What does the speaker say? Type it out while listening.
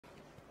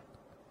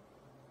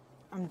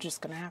I'm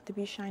just gonna have to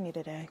be shiny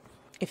today.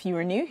 If you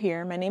are new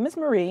here, my name is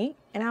Marie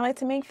and I like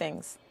to make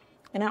things.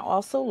 And I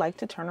also like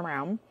to turn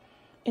around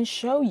and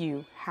show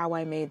you how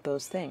I made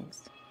those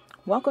things.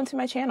 Welcome to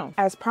my channel.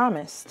 As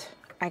promised,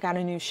 I got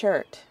a new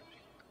shirt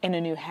and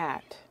a new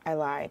hat. I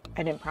lied,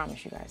 I didn't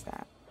promise you guys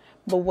that.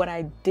 But what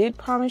I did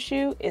promise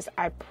you is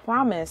I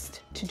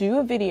promised to do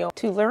a video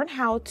to learn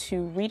how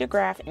to read a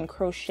graph and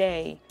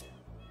crochet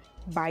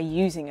by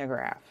using a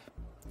graph.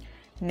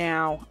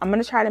 Now, I'm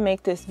gonna try to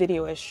make this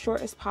video as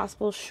short as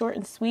possible, short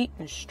and sweet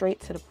and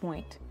straight to the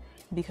point,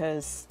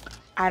 because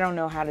I don't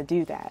know how to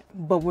do that,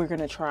 but we're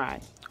gonna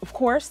try. Of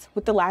course,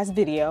 with the last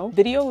video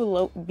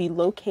will be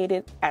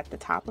located at the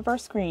top of our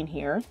screen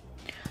here.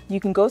 You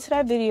can go to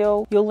that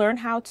video. You'll learn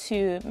how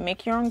to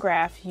make your own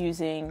graph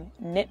using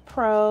Knit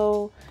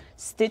Pro,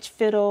 Stitch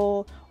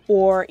Fiddle,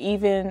 or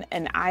even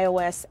an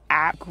iOS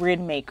app,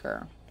 Grid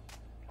Maker.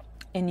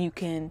 And you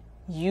can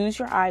use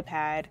your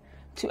iPad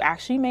to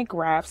actually make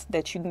graphs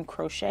that you can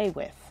crochet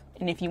with.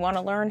 And if you want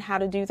to learn how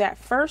to do that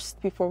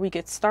first before we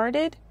get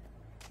started,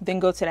 then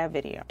go to that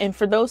video. And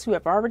for those who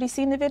have already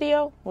seen the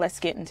video,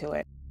 let's get into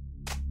it.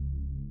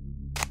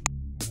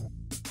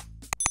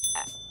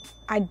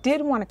 I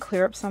did want to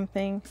clear up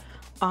something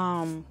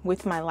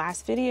with my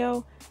last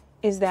video,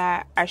 is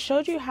that I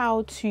showed you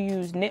how to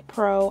use Knit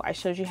Pro, I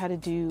showed you how to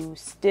do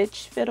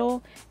Stitch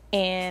Fiddle,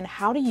 and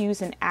how to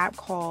use an app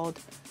called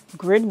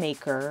Grid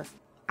Maker.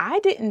 I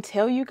didn't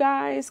tell you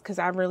guys because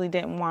I really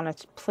didn't want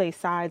to play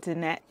sides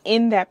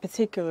in that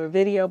particular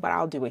video, but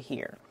I'll do it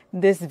here.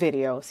 This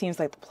video seems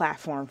like the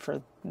platform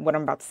for what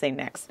I'm about to say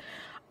next.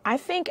 I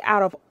think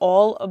out of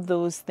all of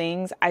those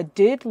things, I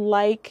did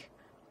like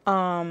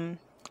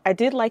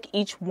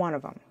each one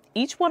of them.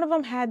 Each one of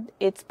them had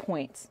its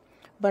points,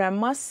 but I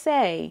must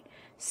say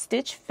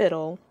Stitch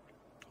Fiddle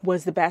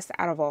was the best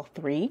out of all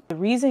three. The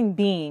reason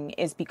being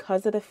is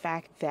because of the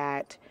fact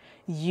that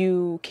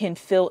you can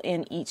fill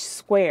in each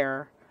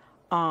square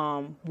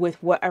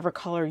with whatever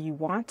color you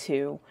want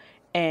to,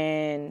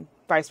 and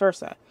vice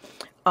versa.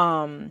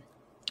 And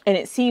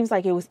it seems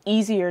like it was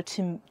easier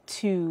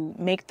to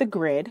make the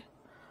grid.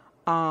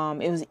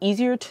 It was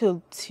easier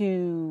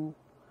to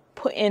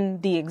put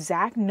in the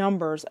exact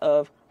numbers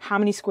of how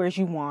many squares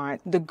you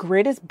want. The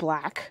grid is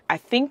black. I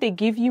think they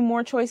give you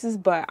more choices,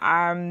 but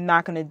I'm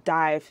not going to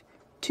dive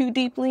too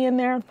deeply in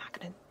there. I'm not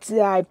going to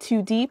dive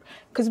too deep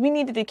because we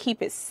needed to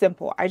keep it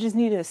simple. I just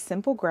needed a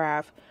simple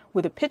graph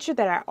with a picture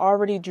that I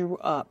already drew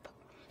up.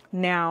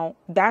 Now,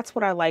 that's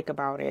what I like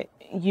about it.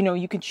 You know,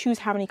 you can choose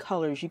how many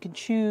colors, you can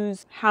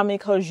choose how many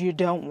colors you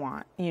don't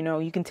want, you know,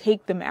 you can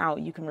take them out,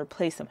 you can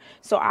replace them.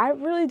 So I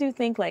really do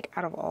think, like,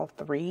 out of all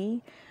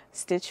three,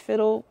 Stitch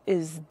Fiddle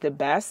is the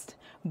best.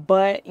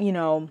 But, you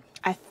know,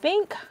 I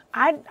think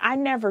I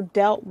never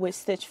dealt with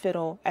Stitch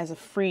Fiddle as a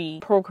free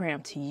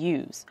program to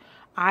use.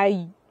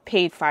 I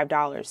paid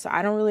 $5, so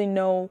I don't really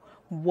know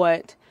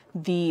what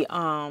the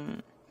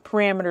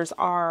parameters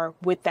are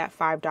with that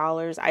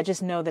 $5. I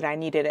just know that I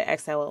needed an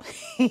Excel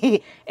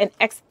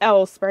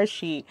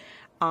spreadsheet.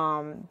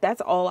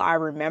 That's all I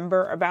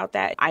remember about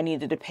that. I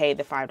needed to pay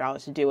the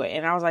 $5 to do it.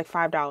 And I was like,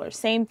 $5,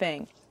 same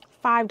thing,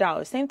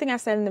 $5, same thing I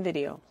said in the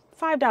video.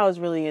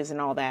 $5 really isn't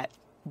all that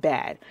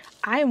bad.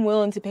 I am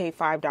willing to pay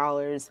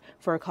 $5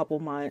 for a couple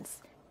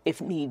months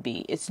if need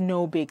be. It's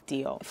no big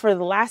deal. For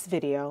the last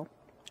video,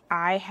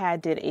 I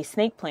did a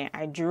snake plant.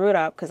 I drew it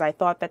up because I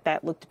thought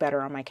that looked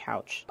better on my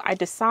couch. I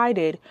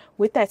decided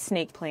with that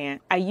snake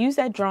plant, I used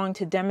that drawing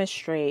to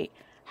demonstrate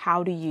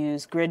how to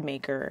use Grid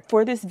Maker.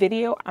 For this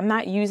video, I'm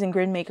not using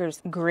Grid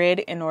Maker's grid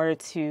in order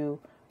to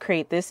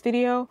create this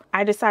video.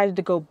 I decided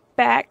to go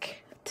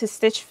back to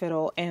Stitch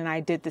Fiddle and I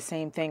did the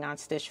same thing on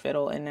Stitch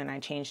Fiddle, and then I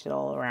changed it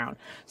all around.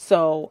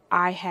 So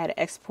I had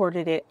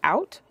exported it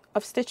out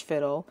of Stitch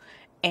Fiddle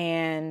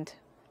and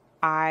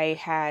I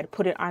had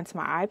put it onto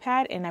my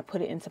iPad and I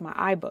put it into my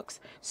iBooks.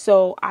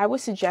 So I would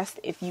suggest,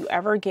 if you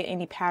ever get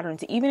any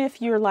patterns, even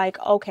if you're like,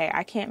 okay,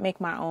 I can't make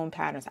my own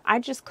patterns, I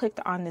just clicked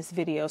on this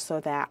video so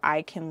that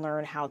I can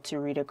learn how to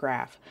read a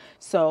graph.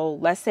 So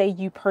let's say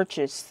you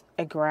purchase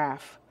a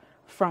graph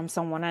from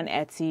someone on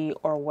Etsy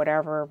or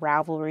whatever,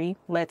 Ravelry.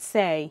 Let's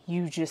say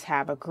you just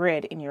have a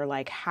grid and you're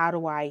like, how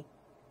do I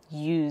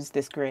use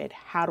this grid?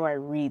 How do I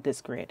read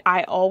this grid?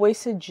 I always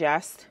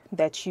suggest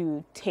that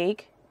you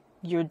take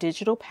your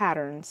digital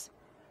patterns,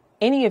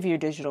 any of your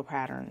digital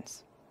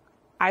patterns.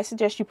 I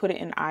suggest you put it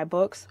in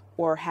iBooks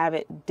or have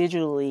it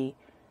digitally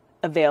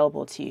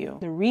available to you.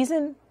 The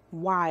reason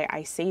why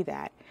I say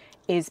that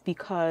is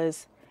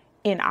because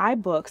in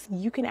iBooks,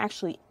 you can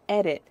actually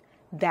edit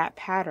that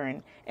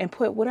pattern and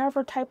put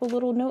whatever type of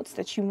little notes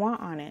that you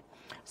want on it.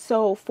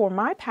 So for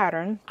my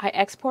pattern, I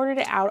exported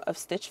it out of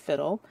Stitch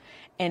Fiddle,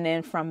 and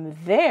then from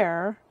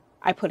there,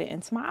 I put it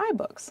into my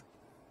iBooks.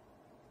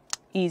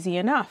 Easy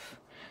enough.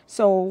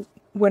 So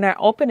when I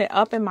open it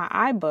up in my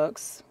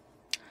iBooks,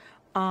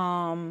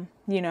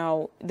 you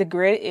know, the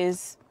grid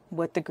is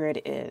what the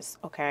grid is.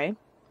 Okay.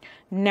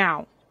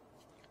 Now,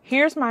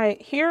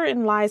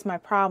 herein lies my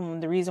problem.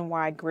 The reason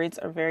why grids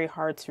are very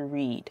hard to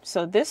read.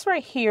 So this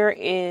right here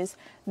is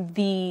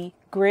the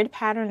grid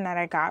pattern that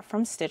I got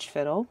from Stitch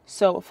Fiddle.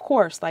 So of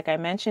course, like I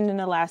mentioned in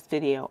the last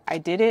video, I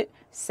did it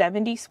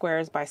 70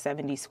 squares by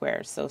 70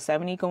 squares. So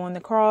 70 going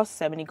across,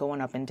 70 going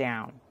up and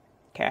down.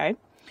 Okay.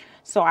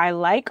 So I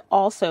like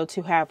also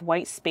to have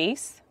white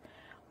space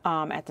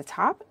at the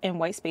top and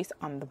white space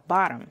on the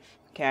bottom.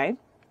 Okay.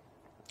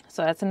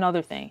 So that's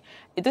another thing.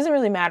 It doesn't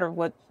really matter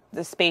what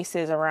the space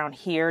is around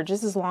here,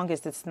 just as long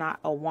as it's not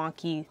a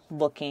wonky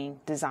looking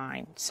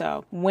design.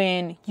 So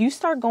when you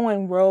start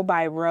going row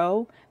by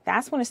row,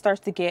 that's when it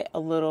starts to get a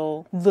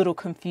little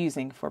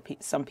confusing for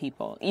some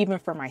people, even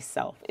for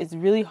myself. It's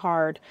really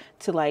hard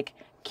to like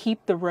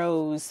keep the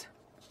rows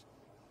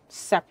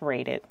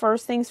separated.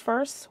 First things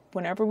first,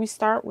 whenever we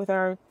start with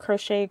our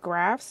crochet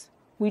graphs,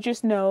 we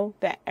just know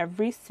that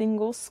every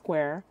single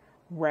square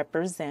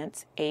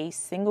represents a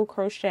single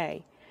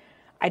crochet.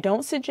 I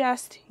don't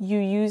suggest you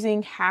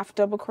using half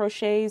double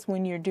crochets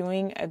when you're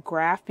doing a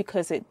graph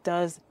because it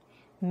does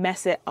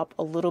mess it up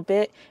a little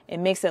bit. It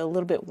makes it a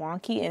little bit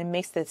wonky and it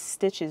makes the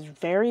stitches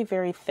very,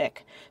 very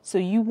thick. So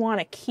you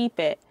want to keep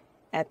it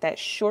at that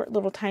short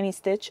little tiny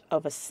stitch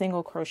of a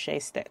single crochet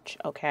stitch.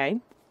 Okay.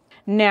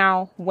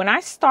 Now, when I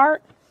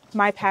start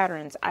my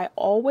patterns, I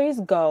always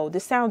go,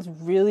 this sounds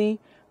really,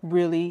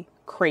 really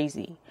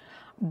crazy,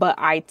 but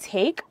I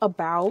take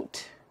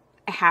about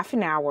a half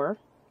an hour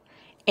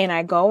and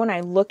I go and I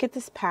look at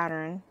this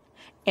pattern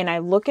and I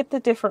look at the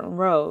different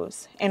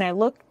rows and I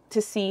look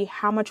to see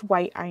how much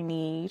white I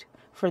need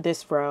for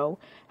this row,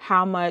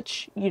 how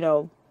much,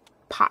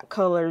 pot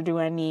color do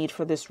I need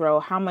for this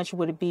row, how much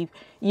would it be,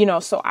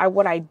 so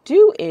what I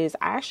do is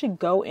I actually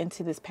go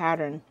into this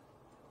pattern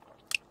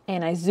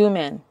and I zoom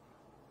in.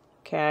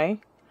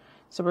 Okay.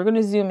 So we're going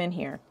to zoom in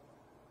here.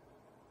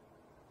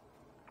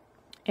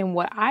 And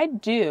what I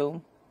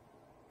do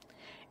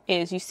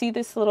is you see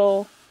this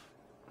little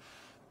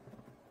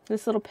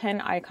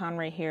pen icon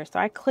right here. So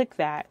I click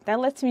that. That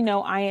lets me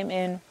know I am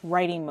in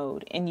writing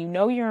mode. And you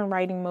know you're in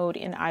writing mode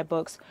in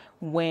iBooks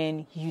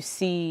when you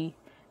see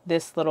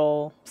this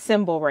little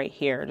symbol right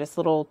here, this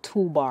little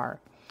toolbar.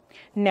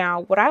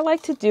 Now, what I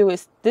like to do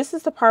is, this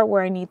is the part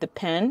where I need the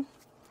pen.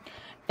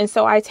 And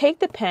so I take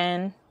the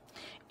pen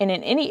and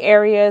in any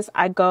areas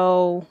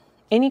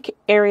any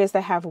areas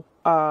that have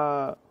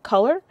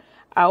color,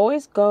 I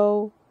always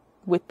go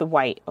with the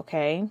white.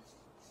 Okay.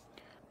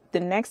 The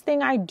next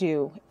thing I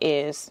do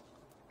is,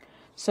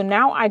 so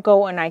now I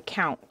go and I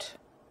count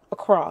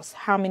across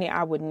how many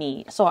I would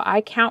need. So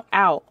I count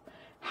out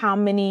how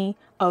many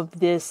of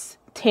this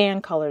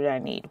tan color that I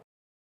need.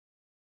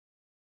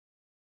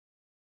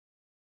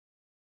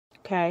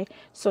 Okay,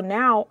 so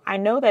now I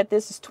know that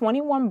this is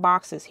 21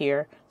 boxes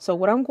here. So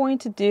what I'm going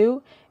to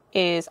do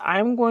is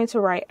I'm going to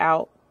write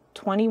out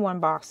 21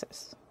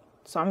 boxes.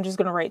 So I'm just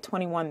going to write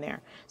 21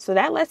 there. So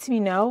that lets me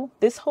know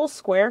this whole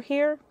square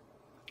here,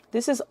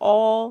 this is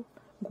all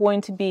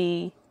going to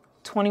be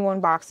 21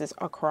 boxes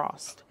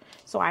across.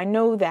 So I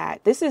know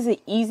that this is an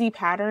easy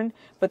pattern,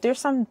 but there's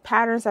some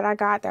patterns that I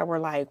got that were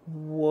like,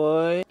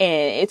 what?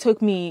 And it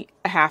took me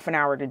a half an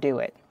hour to do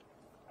it.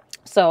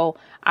 So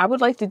I would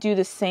like to do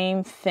the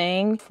same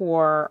thing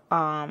for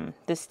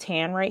this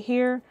tan right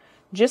here.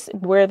 Just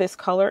where this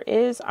color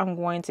is, I'm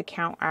going to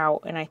count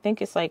out. And I think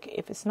it's like,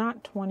 if it's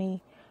not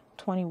 20,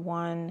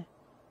 21,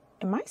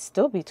 it might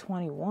still be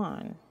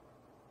 21.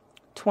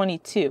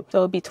 22. So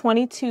it'll be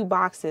 22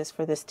 boxes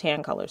for this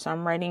tan color. So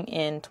I'm writing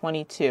in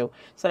 22.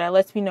 So that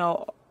lets me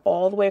know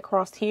all the way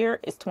across here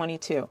is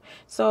 22.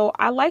 So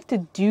I like to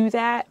do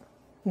that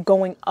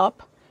going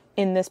up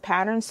in this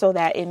pattern so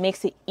that it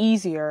makes it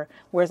easier,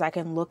 whereas I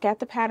can look at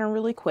the pattern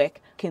really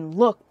quick, can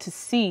look to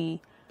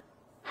see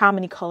how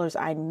many colors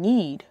I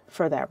need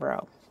for that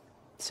row.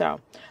 So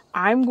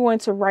I'm going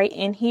to write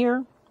in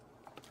here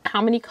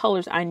how many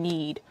colors I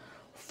need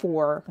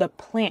for the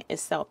plant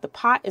itself. The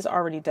pot is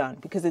already done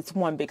because it's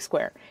one big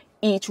square.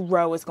 Each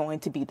row is going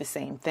to be the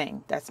same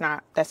thing. That's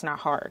not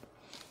hard.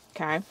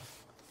 Okay.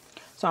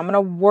 So I'm going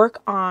to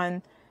work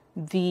on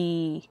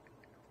the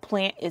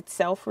plant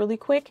itself really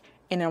quick,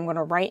 and I'm going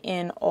to write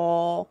in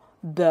all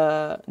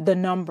the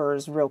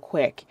numbers real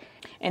quick.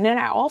 And then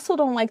I also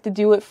don't like to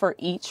do it for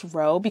each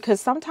row because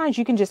sometimes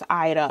you can just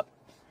eye it up.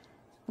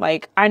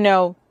 Like, I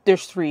know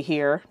there's 3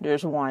 here,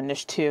 there's 1,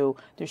 there's 2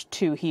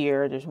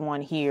 here, there's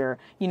 1 here.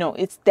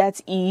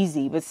 That's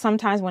easy. But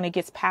sometimes when it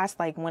gets past,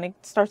 like when it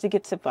starts to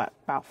get to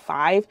about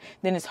 5,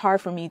 then it's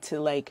hard for me to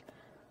like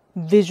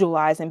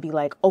visualize and be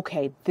like,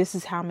 okay, this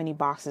is how many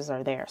boxes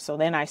are there. So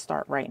then I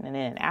start writing it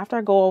in. After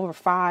I go over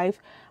 5,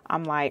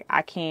 I'm like,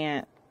 I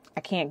can't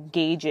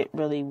gauge it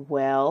really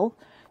well.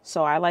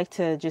 So I like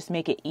to just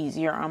make it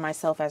easier on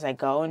myself as I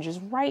go and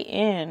just write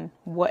in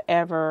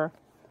whatever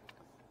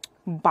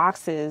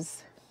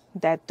boxes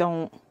that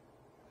don't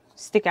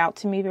stick out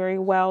to me very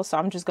well. So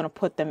I'm just going to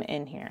put them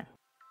in here.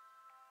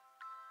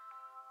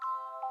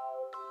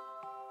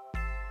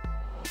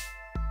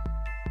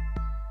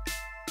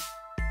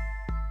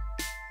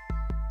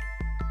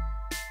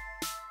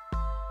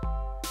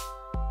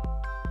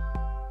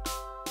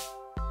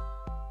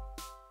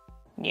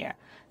 Yeah.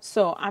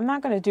 So I'm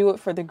not going to do it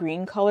for the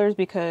green colors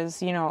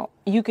because, you know,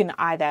 you can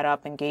eye that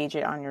up and gauge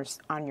it on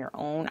your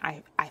own.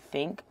 I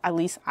think, at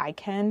least I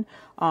can.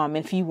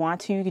 If you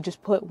want to, you could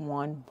just put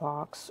 1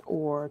 box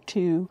or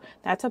 2.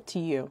 That's up to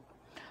you.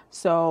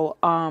 So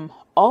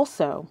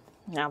also,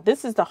 now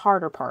this is the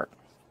harder part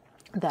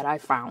that I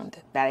found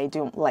that I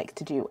don't like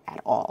to do at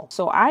all.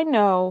 So I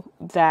know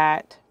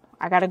that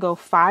I got to go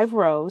 5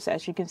 rows.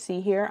 As you can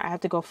see here, I have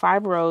to go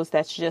 5 rows.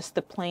 That's just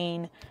the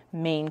plain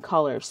main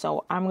color.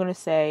 So I'm going to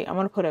say, I'm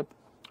going to put a,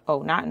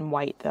 oh, not in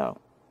white though.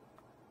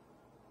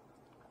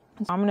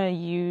 So I'm going to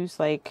use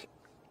like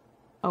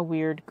a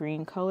weird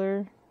green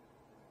color.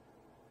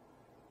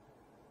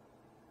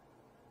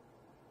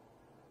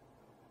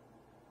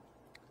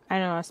 I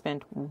know I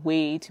spent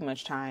way too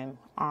much time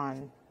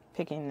on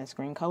picking this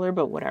green color,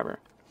 but whatever.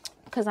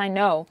 Because I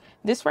know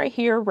this right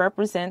here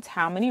represents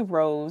how many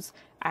rows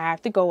I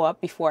have to go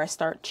up before I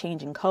start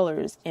changing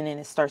colors, and then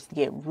it starts to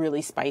get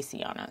really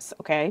spicy on us,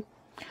 okay?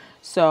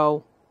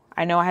 So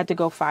I know I had to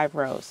go 5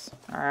 rows,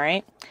 all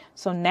right?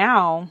 So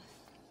now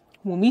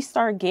when we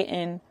start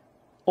getting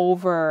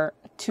over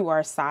to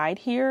our side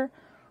here,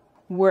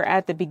 we're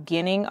at the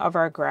beginning of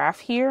our graph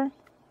here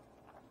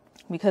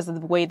because of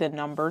the way the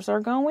numbers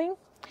are going.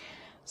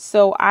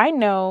 So I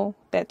know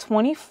that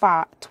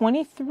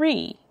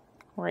 23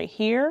 right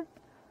here,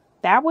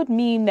 that would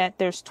mean that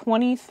there's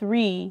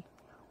 23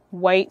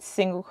 white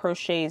single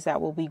crochets that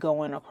will be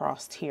going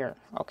across here.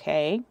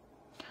 Okay.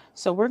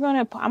 So I'm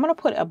going to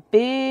put a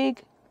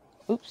big,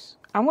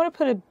 I'm going to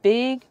put a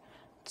big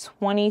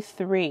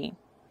 23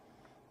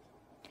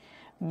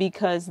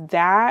 because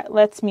that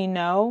lets me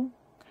know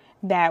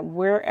that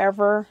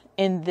wherever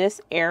in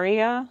this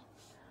area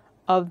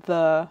of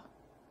the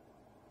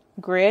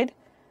grid,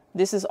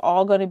 this is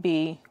all going to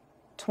be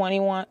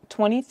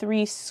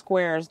 23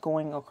 squares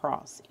going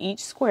across.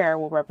 Each square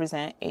will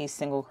represent a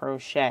single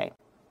crochet.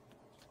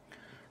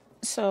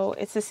 So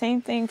it's the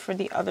same thing for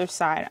the other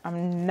side.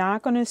 I'm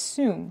not going to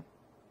assume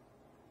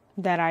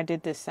that I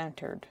did this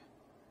centered.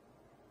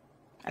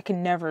 I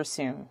can never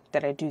assume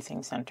that I do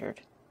things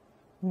centered.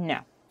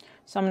 No.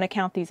 So I'm going to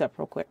count these up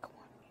real quick. 1,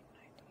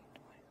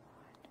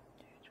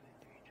 2,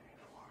 3,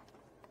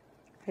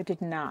 4. I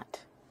did not.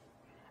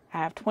 I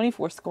have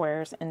 24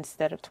 squares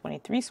instead of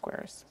 23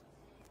 squares.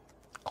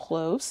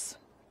 Close.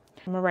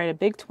 I'm going to write a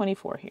big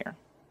 24 here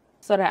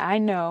so that I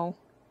know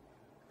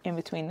in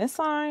between this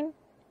line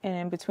and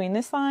in between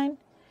this line,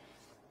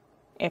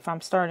 if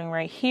I'm starting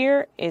right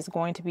here, is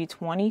going to be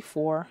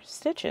 24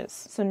 stitches.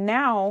 So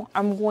now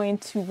I'm going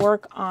to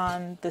work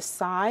on the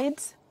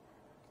sides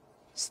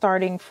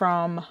starting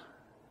from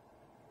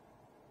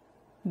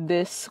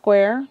this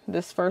square,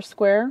 this first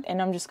square, and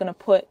I'm just going to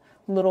put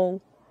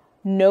little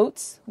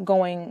notes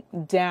going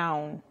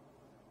down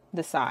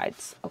the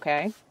sides.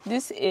 Okay,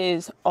 this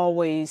is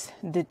always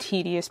the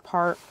tedious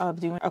part of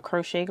doing a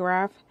crochet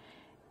graph,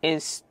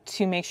 is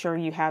to make sure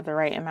you have the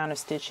right amount of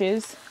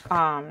stitches.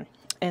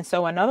 And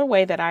so another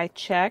way that I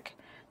check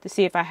to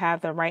see if I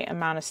have the right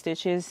amount of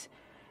stitches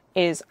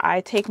is I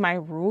take my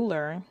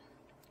ruler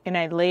and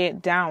I lay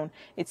it down.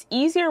 It's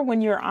easier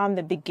when you're on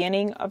the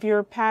beginning of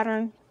your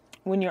pattern.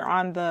 When you're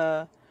on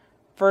the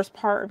first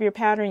part of your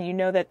pattern, you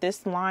know that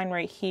this line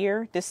right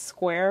here, this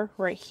square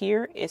right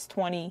here is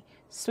 20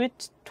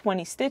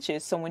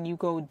 stitches. So when you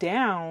go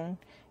down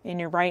and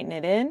you're writing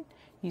it in,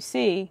 you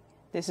see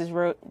this is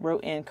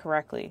wrote in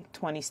correctly,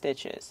 20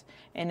 stitches.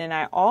 And then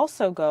I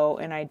also go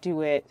and I do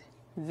it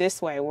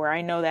this way where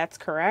I know that's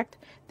correct.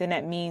 Then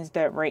that means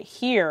that right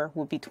here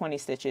would be 20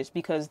 stitches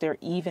because they're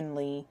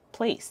evenly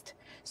placed.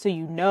 So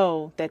you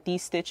know that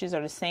these stitches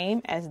are the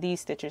same as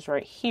these stitches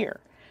right here.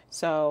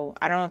 So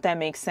I don't know if that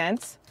makes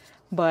sense,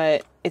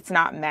 but it's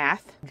not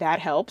math. That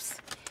helps.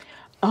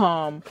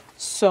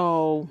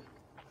 So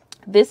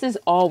this has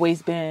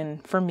always been,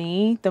 for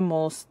me, the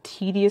most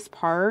tedious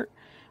part.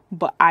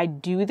 But I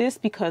do this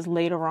because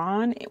later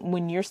on,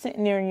 when you're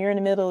sitting there and you're in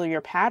the middle of your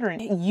pattern,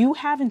 you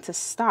having to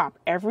stop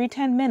every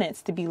 10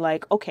 minutes to be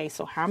like, okay,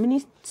 so how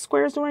many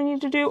squares do I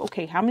need to do?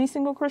 Okay, how many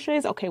single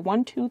crochets? Okay,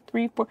 1, 2,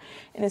 3, 4.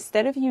 And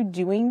instead of you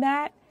doing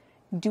that,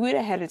 do it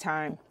ahead of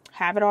time.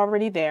 Have it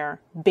already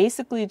there.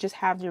 Basically, just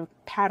have your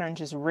pattern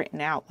just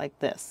written out like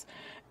this.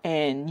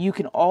 And you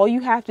can, all you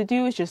have to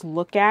do is just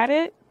look at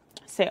it,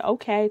 say,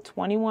 okay,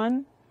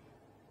 21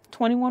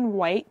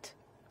 white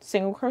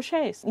single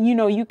crochets. You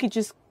know, you could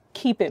just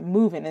keep it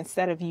moving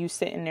instead of you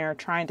sitting there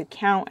trying to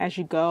count as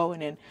you go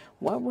and then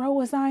what row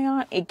was I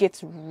on? It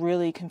gets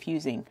really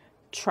confusing.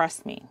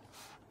 Trust me.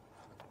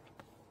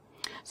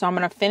 So I'm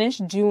going to finish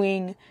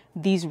doing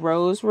these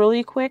rows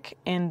really quick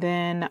and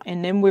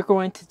then we're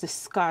going to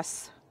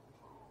discuss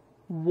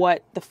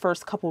what the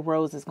first couple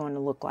rows is going to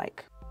look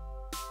like.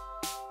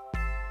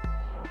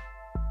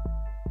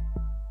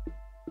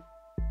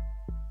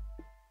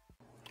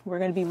 We're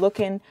going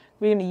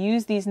to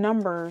use these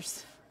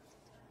numbers.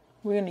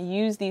 We're going to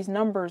use these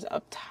numbers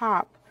up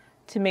top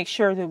to make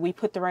sure that we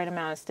put the right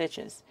amount of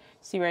stitches.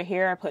 See right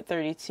here, I put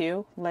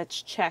 32.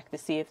 Let's check to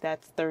see if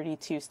that's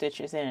 32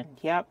 stitches in.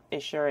 Yep,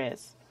 it sure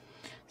is.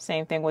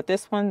 Same thing with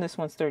this one. This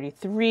one's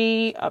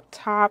 33 up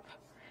top.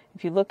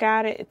 If you look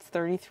at it, it's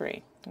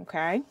 33,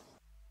 okay?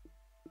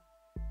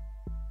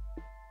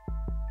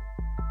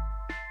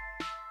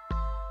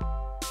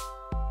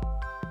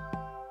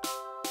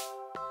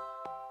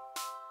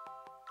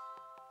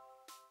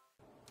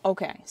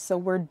 Okay, so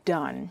we're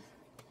done.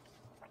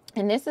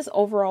 And this is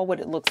overall what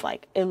it looks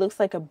like. It looks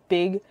like a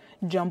big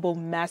jumbled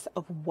mess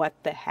of what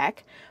the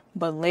heck.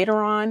 But later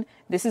on,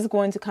 this is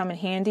going to come in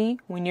handy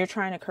when you're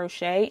trying to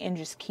crochet and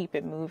just keep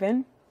it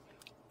moving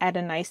at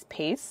a nice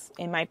pace.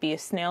 It might be a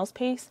snail's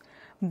pace,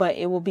 but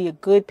it will be a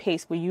good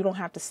pace where you don't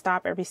have to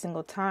stop every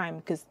single time,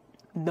 because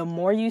the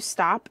more you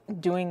stop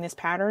doing this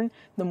pattern,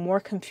 the more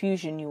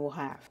confusion you will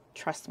have.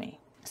 Trust me.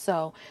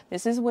 So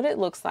this is what it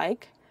looks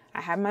like.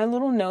 I have my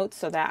little notes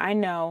so that I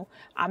know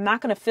I'm not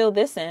going to fill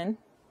this in.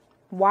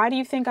 Why do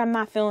you think I'm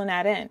not filling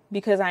that in?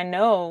 Because I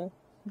know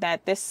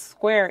that this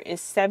square is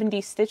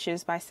 70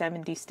 stitches by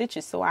 70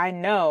 stitches. So I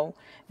know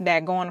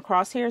that going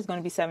across here is going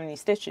to be 70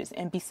 stitches.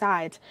 And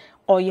besides,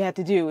 all you have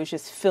to do is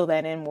just fill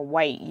that in with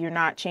white. You're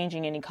not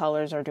changing any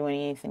colors or doing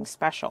anything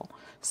special.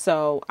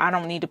 So I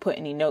don't need to put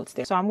any notes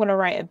there. So I'm going to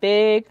write a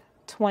big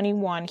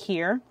 21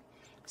 here.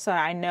 So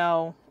I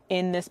know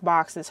in this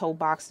box, this whole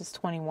box is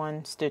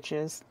 21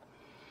 stitches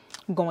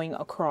going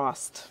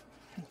across.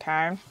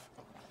 Okay.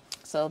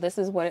 So this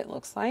is what it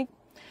looks like.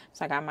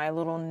 So I got my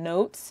little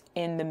notes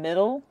in the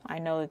middle. I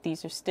know that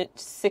these are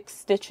 6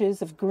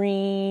 stitches of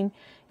green.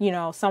 You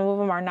know, some of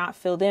them are not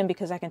filled in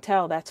because I can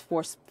tell that's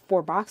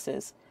four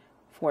boxes,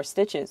 4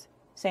 stitches.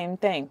 Same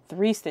thing,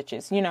 3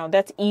 stitches. You know,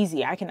 that's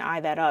easy. I can eye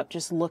that up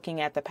just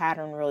looking at the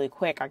pattern really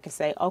quick. I could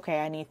say,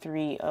 okay, I need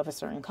 3 of a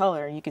certain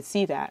color. You could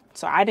see that.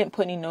 So I didn't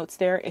put any notes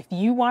there. If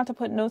you want to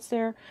put notes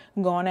there,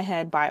 go on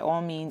ahead by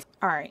all means.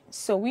 All right,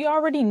 so we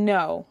already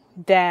know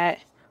that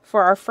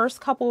for our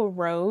first couple of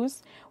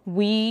rows,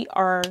 we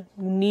are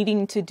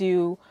needing to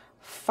do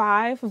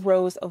 5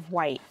 rows of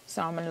white.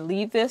 So I'm going to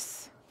leave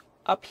this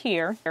up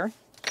here.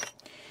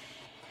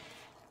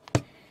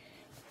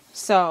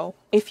 So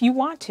if you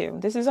want to,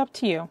 this is up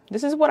to you.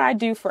 This is what I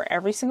do for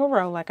every single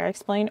row, like I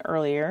explained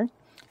earlier.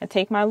 I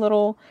take my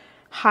little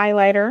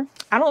highlighter.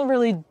 I don't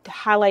really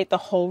highlight the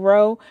whole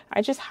row.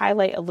 I just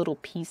highlight a little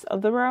piece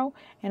of the row,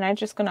 and I'm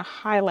just going to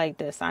highlight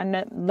this. I'm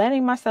not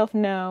letting myself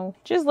know,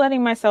 just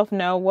letting myself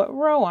know what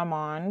row I'm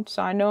on.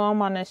 So I know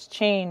I'm on this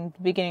chain,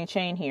 beginning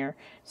chain here.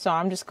 So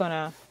I'm just going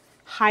to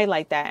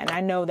highlight that, and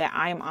I know that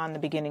I'm on the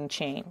beginning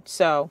chain.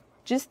 So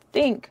just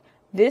think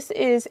this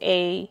is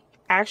a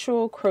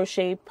actual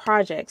crochet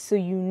project. So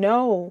you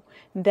know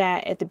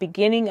that at the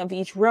beginning of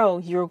each row,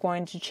 you're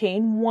going to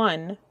chain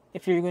 1.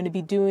 If you're going to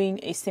be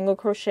doing a single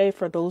crochet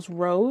for those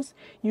rows,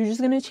 you're just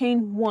going to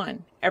chain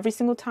 1 every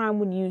single time.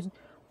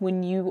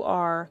 When you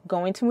are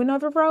going to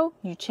another row,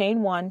 you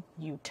chain 1,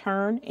 you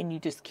turn, and you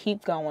just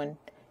keep going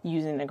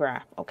using the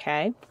graph.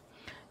 Okay.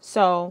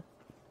 So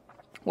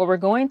what we're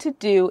going to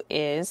do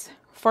is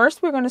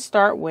first we're going to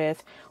start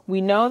with,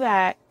 we know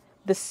that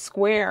the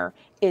square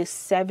is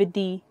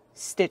 70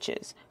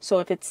 stitches. So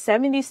if it's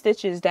 70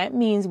 stitches, that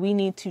means we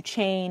need to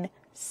chain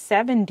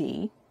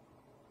 70.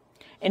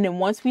 And then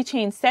once we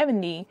chain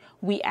 70,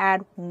 we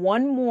add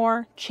 1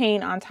 more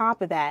chain on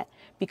top of that,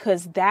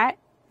 because that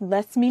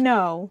lets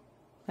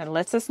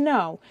us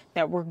know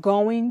that we're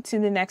going to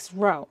the next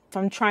row. If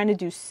I'm trying to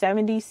do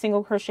 70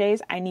 single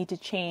crochets, I need to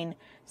chain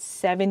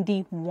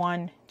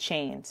 71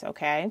 chains.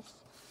 Okay.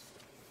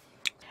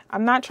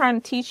 I'm not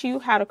trying to teach you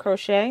how to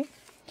crochet,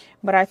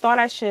 but I thought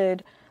I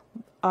should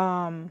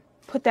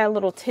put that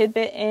little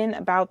tidbit in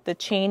about the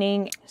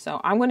chaining.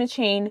 So I'm going to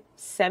chain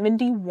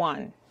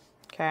 71.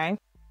 Okay.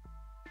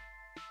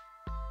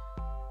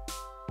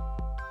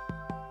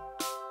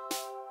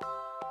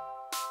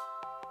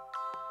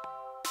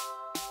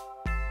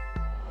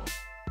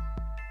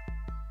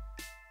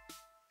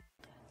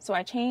 So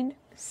I chained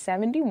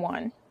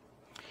 71.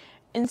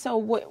 And so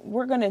what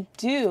we're going to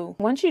do,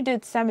 once you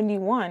did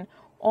 71,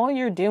 all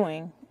you're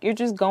doing, you're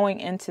just going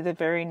into the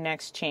very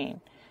next chain.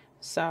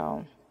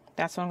 So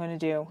that's what I'm going to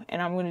do. And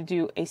I'm going to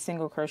do a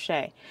single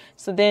crochet.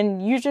 So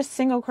then you're just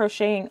single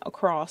crocheting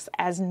across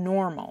as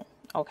normal.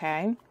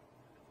 Okay.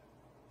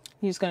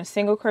 You're just going to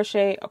single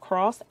crochet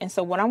across. And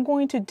so what I'm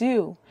going to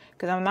do,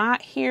 because I'm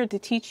not here to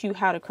teach you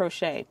how to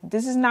crochet.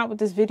 This is not what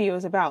this video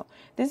is about.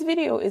 This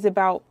video is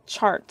about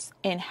charts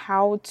and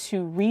how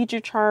to read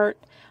your chart,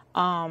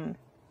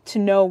 to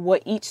know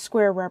what each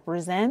square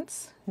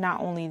represents.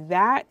 Not only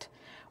that,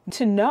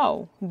 to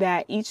know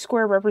that each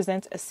square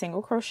represents a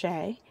single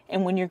crochet.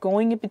 And when you're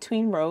going in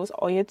between rows,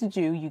 all you have to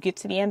do, you get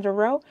to the end of the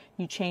row,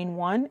 you chain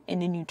 1,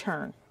 and then you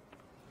turn.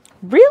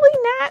 Really,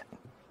 Nat?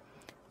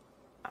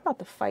 I'm about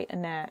to fight a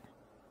gnat.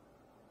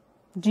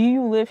 Do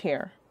you live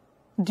here?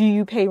 Do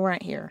you pay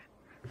rent here?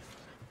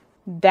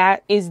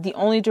 That is the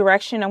only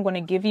direction I'm going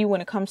to give you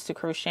when it comes to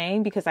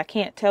crocheting, because I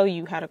can't tell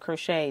you how to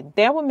crochet.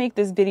 That would make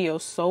this video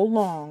so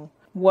long.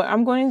 What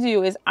I'm going to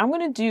do is I'm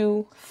going to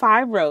do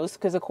 5 rows,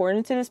 because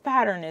according to this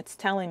pattern, it's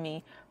telling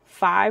me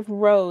 5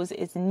 rows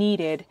is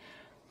needed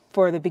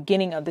for the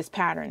beginning of this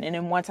pattern. And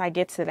then once I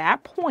get to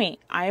that point,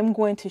 I am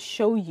going to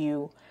show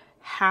you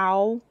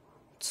how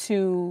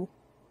to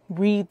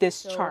read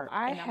this chart.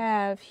 I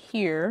have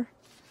here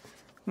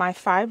my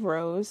 5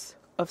 rows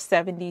of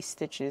 70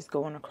 stitches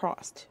going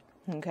across.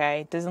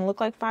 Okay, doesn't look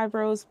like 5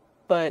 rows,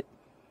 but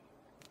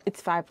it's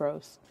 5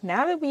 rows.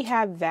 Now that we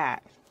have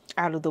that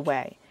out of the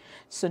way,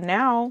 so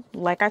now,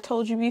 like I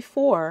told you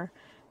before,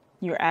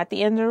 you're at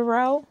the end of the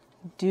row,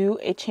 do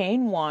a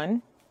chain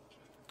 1,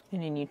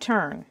 and then you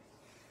turn.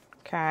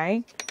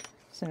 Okay,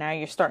 so now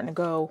you're starting to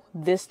go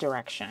this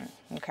direction.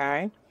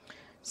 Okay,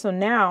 so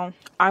now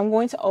I'm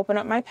going to open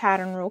up my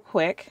pattern real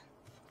quick,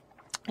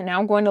 and now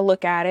I'm going to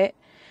look at it.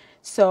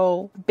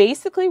 So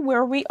basically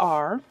where we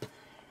are,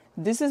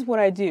 this is what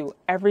I do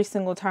every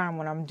single time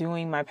when I'm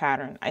doing my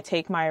pattern. I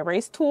take my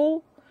eraser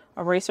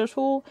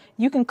tool.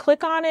 You can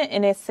click on it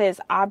and it says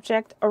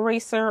object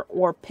eraser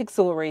or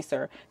pixel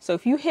eraser. So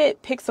if you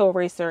hit pixel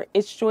eraser,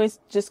 it's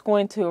just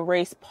going to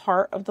erase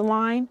part of the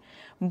line.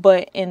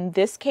 But in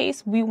this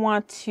case, we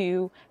want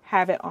to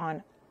have it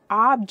on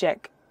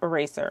object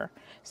eraser.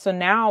 So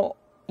now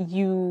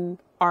you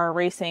are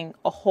erasing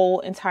a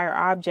whole entire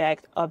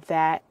object of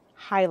that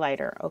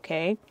highlighter.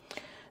 Okay.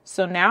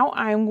 So now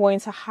I'm going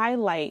to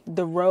highlight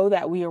the row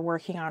that we are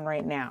working on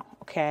right now.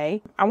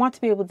 Okay. I want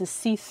to be able to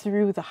see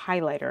through the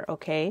highlighter.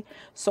 Okay.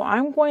 So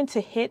I'm going to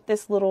hit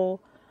this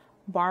little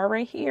bar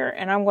right here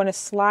and I'm going to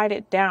slide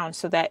it down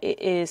so that it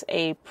is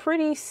a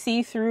pretty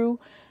see-through.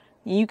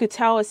 You could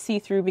tell it's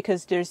see-through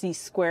because there's these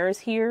squares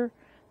here.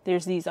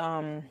 There's these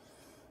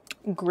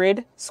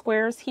grid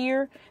squares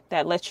here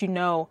that let you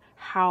know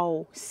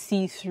how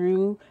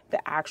see-through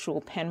the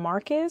actual pen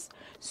mark is.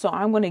 So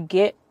I'm going to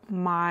get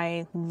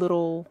my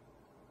little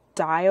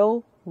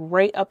dial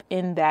right up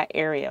in that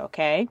area.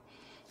 Okay.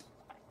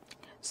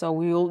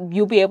 So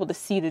you'll be able to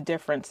see the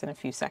difference in a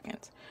few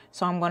seconds.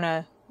 So I'm going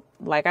to,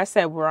 like I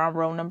said, we're on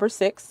row number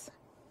 6.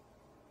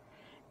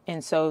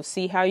 And so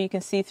see how you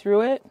can see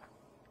through it?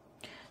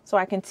 So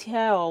I can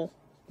tell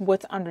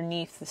what's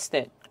underneath the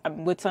stitch,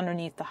 what's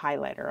underneath the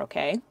highlighter.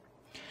 Okay.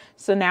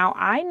 So now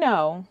I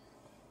know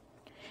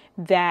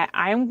that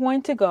I'm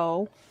going to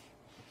go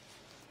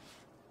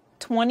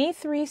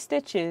 23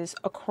 stitches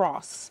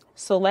across.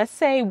 So let's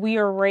say we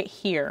are right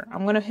here.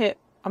 I'm going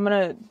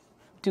to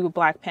do a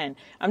black pen.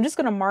 I'm just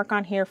going to mark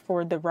on here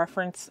for the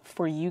reference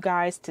for you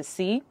guys to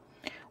see.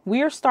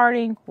 We are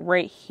starting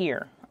right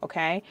here.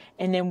 Okay.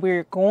 And then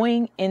we're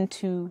going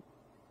into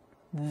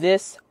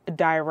this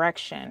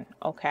direction.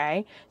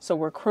 Okay. So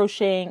we're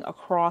crocheting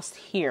across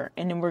here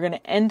and then we're going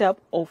to end up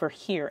over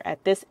here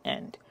at this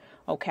end.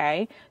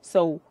 Okay.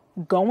 So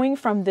going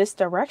from this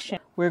direction,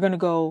 we're going to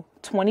go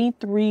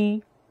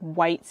 23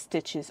 white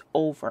stitches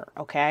over.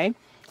 Okay.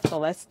 So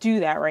let's do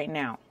that right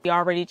now. We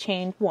already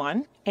chained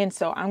 1. And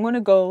so I'm going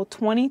to go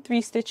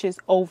 23 stitches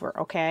over.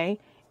 Okay.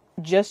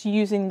 Just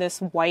using this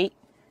white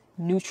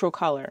neutral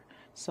color.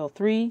 So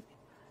 3,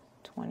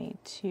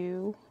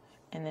 22,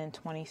 and then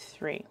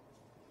 23.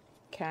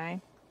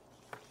 Okay.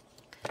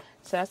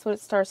 So that's what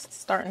it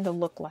starting to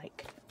look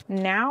like.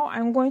 Now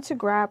I'm going to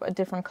grab a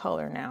different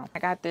color now. I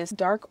got this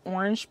dark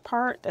orange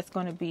part that's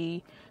going to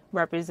be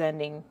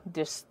representing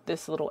this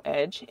little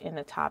edge in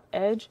the top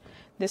edge.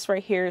 This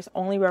right here is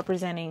only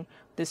representing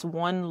this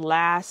one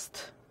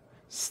last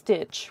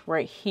stitch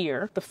right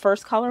here. The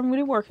first color I'm going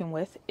to be working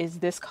with is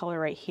this color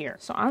right here.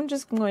 So I'm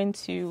just going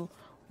to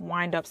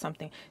wind up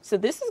something. So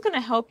this is going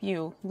to help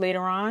you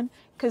later on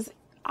because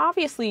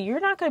obviously you're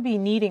not going to be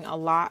needing a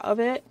lot of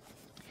it.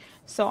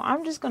 So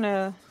I'm just going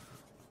to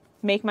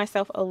make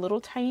myself a little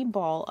tiny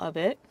ball of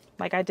it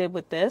like I did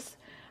with this.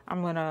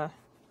 I'm going to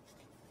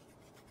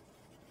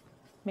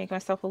make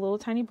myself a little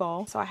tiny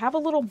ball. So I have a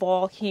little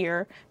ball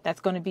here that's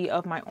going to be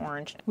of my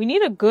orange. We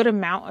need a good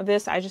amount of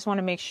this. I just want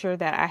to make sure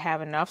that I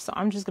have enough. So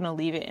I'm just going to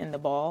leave it in the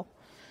ball.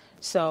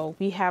 So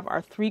we have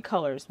our 3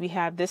 colors. We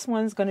have this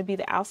one's going to be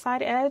the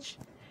outside edge.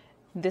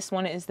 This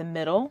one is the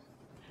middle.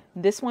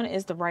 This one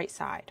is the right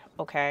side.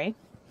 Okay.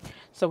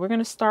 So we're going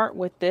to start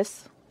with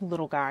this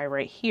little guy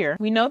right here.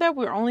 We know that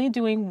we're only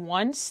doing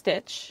 1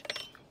 stitch.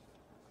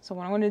 So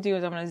what I'm going to do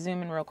is I'm going to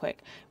zoom in real quick.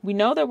 We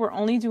know that we're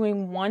only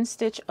doing 1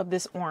 stitch of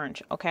this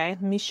orange. Okay.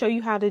 Let me show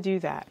you how to do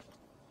that.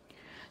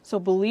 So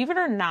believe it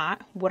or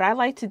not, what I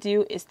like to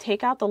do is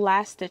take out the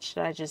last stitch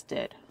that I just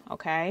did.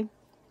 Okay.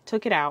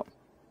 Took it out.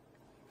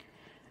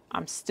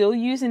 I'm still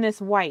using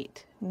this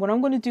white. What I'm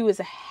going to do is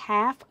a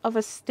half of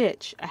a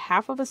stitch, a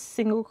half of a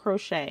single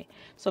crochet.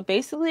 So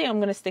basically I'm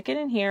going to stick it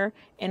in here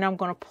and I'm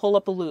going to pull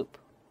up a loop.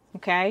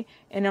 Okay.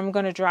 And I'm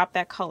going to drop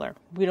that color.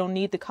 We don't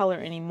need the color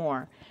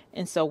anymore.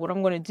 And so what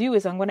I'm going to do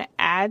is I'm going to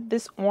add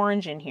this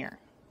orange in here.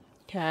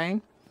 Okay.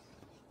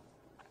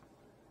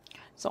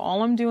 So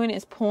all I'm doing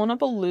is pulling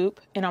up a loop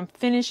and I'm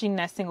finishing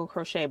that single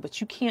crochet, but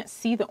you can't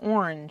see the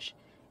orange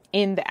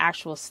in the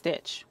actual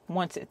stitch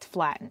once it's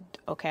flattened.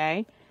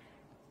 Okay.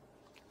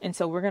 And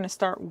so we're going to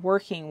start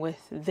working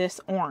with this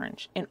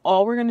orange. And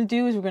all we're going to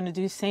do is we're going to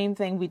do the same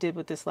thing we did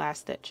with this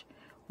last stitch.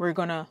 We're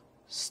going to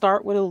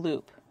start with a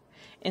loop.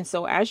 And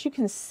so as you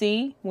can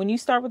see, when you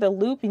start with a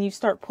loop and you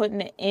start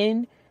putting it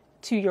in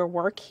to your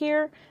work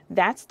here,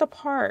 that's the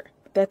part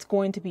that's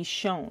going to be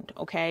shown.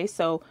 Okay.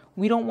 So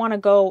we don't want to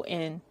go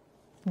and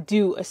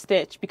do a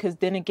stitch, because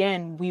then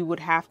again we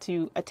would have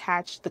to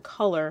attach the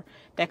color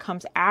that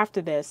comes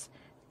after this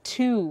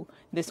to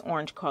this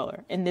orange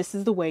color, and this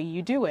is the way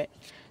you do it.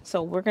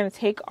 So we're going to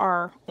take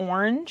our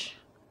orange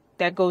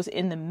that goes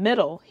in the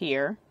middle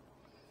here,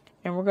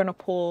 and we're going to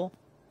pull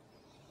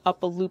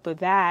up a loop of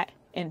that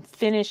and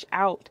finish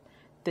out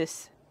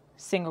this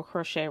single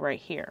crochet right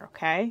here.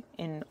 Okay,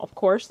 and of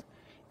course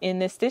in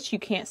this stitch you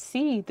can't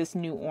see this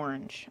new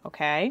orange.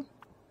 Okay,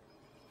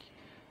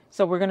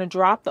 so we're going to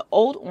drop the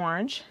old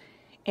orange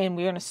and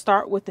we're going to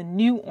start with the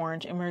new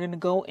orange, and we're going to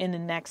go in the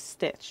next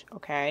stitch.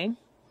 Okay,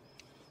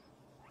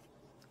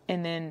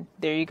 and then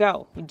there you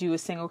go, you do a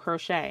single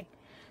crochet.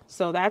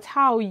 So that's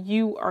how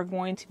you are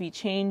going to be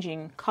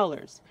changing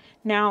colors.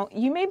 Now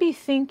you may be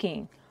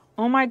thinking,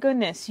 oh my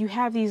goodness, you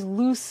have these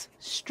loose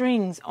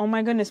strings, oh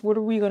my goodness, what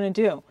are we going to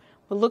do?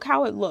 But look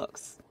how it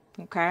looks.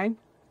 Okay,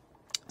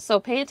 so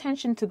pay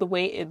attention to the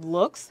way it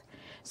looks.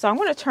 So I'm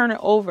going to turn it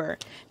over.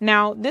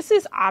 Now this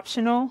is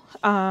optional,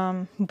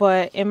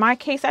 but in my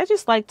case I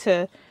just like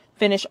to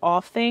finish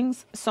off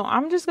things. So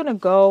I'm just going to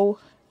go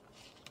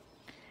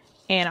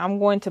and I'm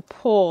going to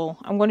pull.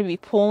 I'm going to be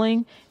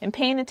pulling and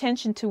paying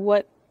attention to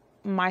what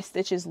my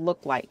stitches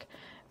look like.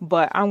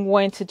 But I'm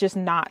going to just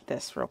knot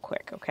this real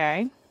quick,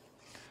 okay?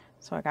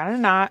 So I got a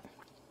knot.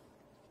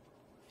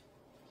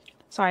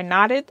 So I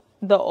knotted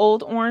the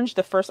old orange,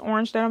 the first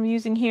orange that I'm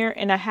using here,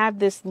 and I have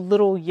this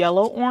little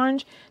yellow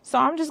orange. So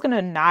I'm just going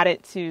to knot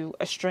it to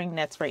a string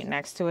that's right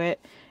next to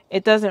it.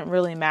 It doesn't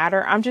really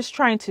matter. I'm just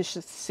trying to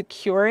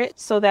secure it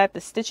so that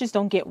the stitches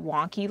don't get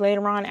wonky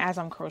later on as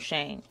I'm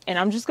crocheting. And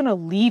I'm just going to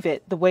leave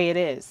it the way it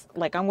is.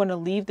 Like I'm going to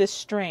leave this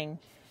string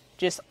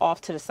just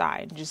off to the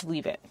side. Just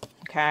leave it.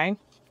 Okay.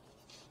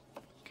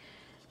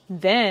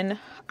 Then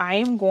I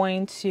am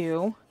going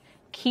to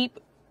keep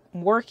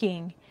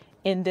working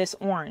in this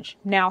orange.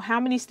 Now,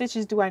 how many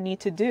stitches do I need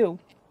to do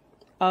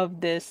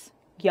of this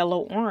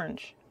yellow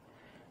orange?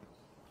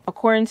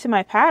 According to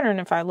my pattern,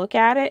 if I look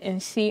at it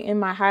and see in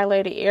my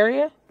highlighted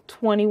area,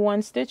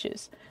 21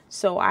 stitches.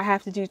 So I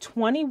have to do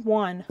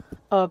 21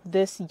 of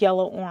this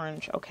yellow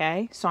orange.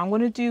 Okay, so I'm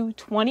going to do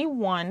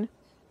 21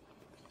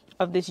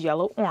 of this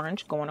yellow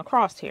orange going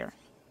across here.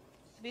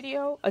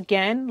 Video,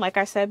 again, like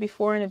I said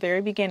before in the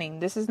very beginning,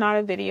 this is not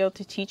a video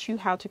to teach you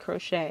how to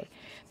crochet.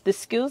 The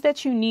skills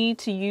that you need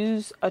to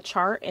use a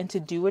chart and to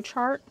do a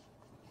chart,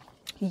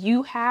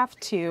 you have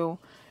to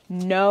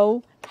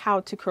know how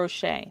to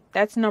crochet.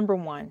 That's number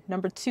one.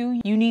 Number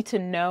two, you need to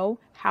know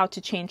how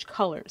to change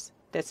colors.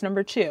 That's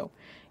number two.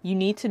 You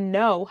need to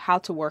know how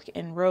to work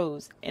in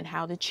rows and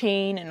how to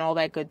chain and all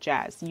that good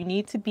jazz. You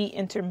need to be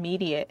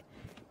intermediate,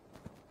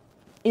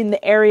 in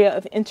the area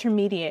of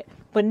intermediate,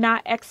 but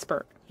not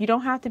expert. You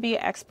don't have to be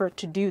an expert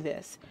to do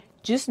this.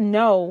 Just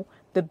know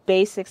the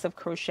basics of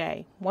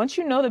crochet. Once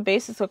you know the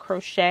basics of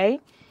crochet,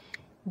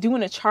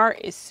 doing a chart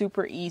is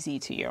super easy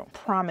to you.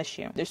 Promise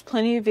you. There's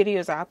plenty of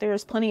videos out there.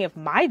 There's plenty of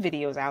my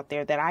videos out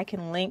there that I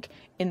can link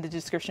in the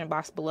description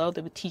box below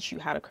that will teach you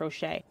how to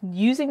crochet.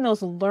 Using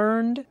those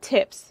learned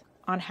tips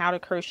on how to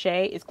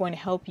crochet is going to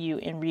help you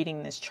in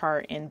reading this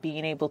chart and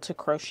being able to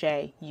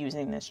crochet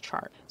using this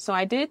chart. So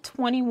I did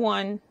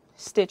 21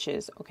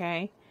 stitches,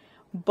 okay?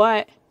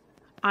 But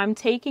I'm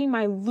taking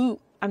my loop,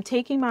 I'm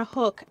taking my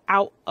hook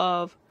out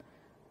of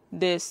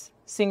this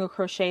single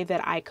crochet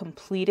that I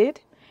completed,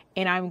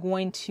 and I'm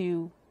going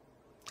to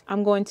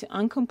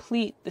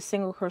uncomplete the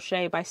single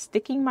crochet by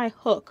sticking my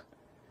hook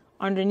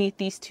underneath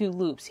these two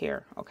loops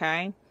here,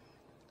 okay?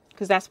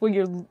 Because that's where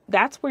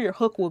your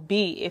hook will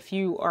be if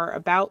you are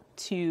about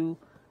to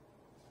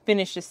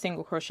finish the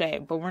single crochet,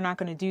 but we're not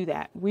going to do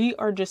that. We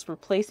are just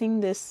replacing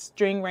this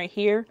string right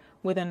here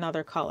with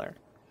another color.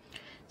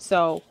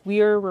 So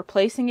we are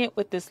replacing it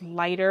with this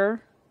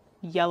lighter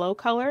yellow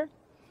color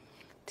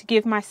to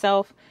give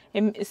myself,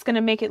 it's going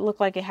to make it look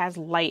like it has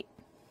light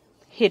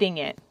hitting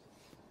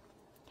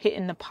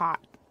the pot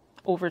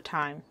over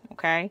time.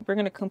 Okay, we're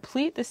going to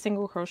complete the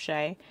single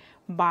crochet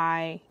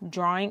by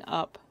drawing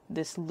up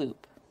this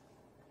loop.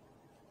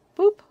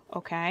 Boop.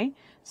 Okay,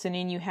 so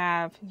then you're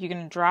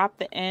going to drop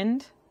the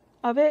end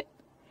of it,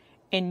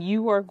 and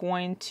you are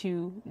going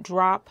to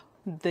drop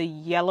the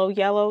yellow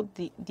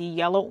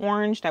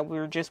orange that we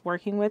were just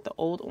working with, the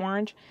old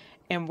orange,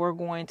 and we're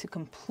going to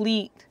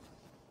complete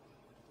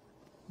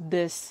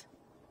this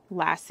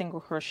last single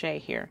crochet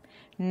here.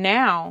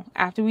 Now,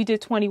 after we did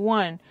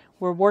 21,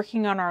 we're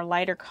working on our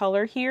lighter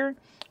color here,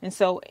 and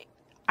so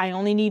I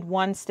only need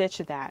one stitch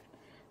of that.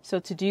 So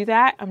to do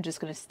that, I'm just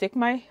going to stick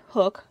my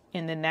hook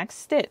in the next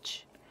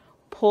stitch,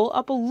 pull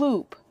up a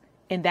loop,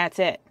 and that's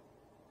it.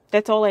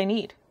 That's all I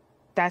need.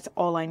 That's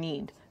all I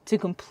need to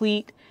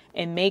complete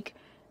and make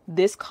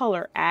this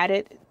color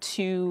added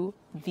to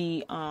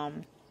the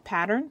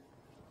pattern.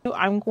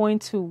 I'm going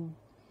to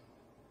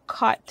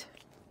cut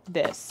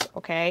this,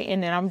 okay,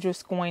 and then I'm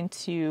just going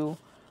to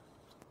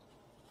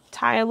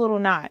tie a little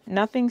knot.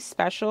 Nothing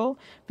special,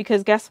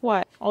 because guess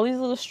what? All these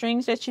little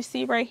strings that you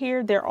see right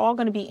here, they're all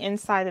going to be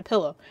inside the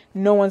pillow.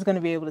 No one's going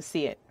to be able to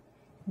see it.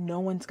 No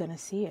one's going to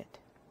see it.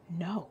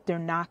 No, they're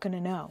not going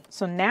to know.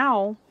 So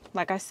now,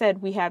 like I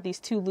said, we have these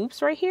 2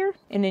 loops right here,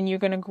 and then you're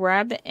going to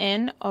grab the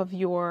end of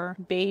your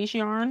beige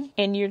yarn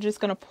and you're just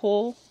going to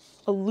pull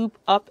a loop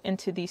up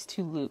into these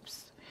 2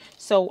 loops.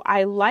 So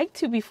I like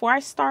to, before I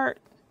start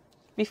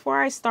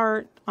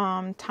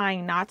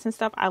tying knots and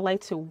stuff, I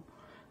like to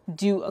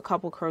do a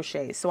couple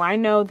crochets. So I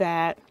know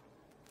that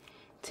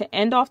to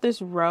end off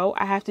this row,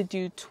 I have to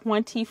do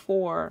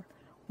 24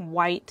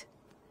 white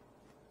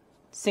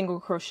single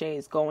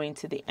crochets going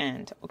to the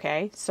end.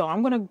 Okay, so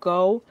I'm going to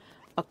go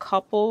a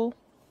couple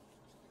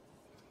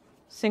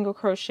single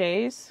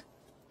crochets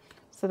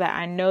so that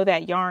I know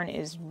that yarn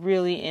is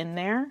really in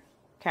there.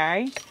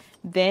 Okay,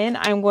 then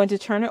I'm going to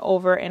turn it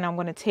over and I'm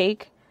going to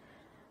take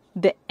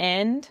the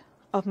end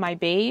of my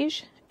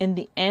beige and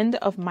the end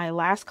of my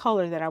last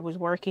color that I was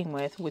working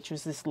with, which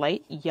was this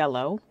light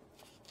yellow,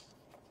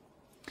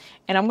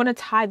 and I'm going to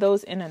tie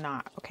those in a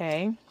knot.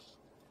 Okay,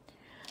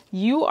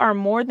 you are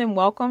more than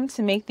welcome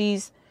to make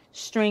these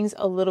strings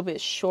a little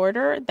bit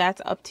shorter.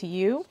 That's up to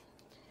you.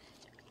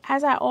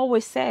 As I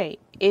always say,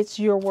 it's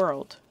your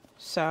world.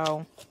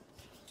 So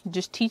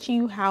just teaching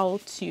you how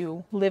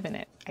to live in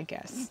it, I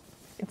guess.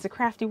 It's a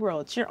crafty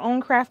world. It's your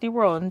own crafty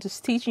world, and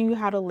just teaching you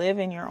how to live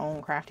in your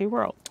own crafty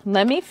world.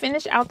 Let me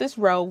finish out this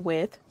row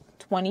with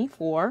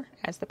 24,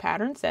 as the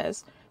pattern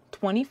says,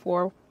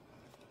 24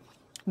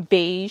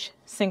 beige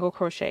single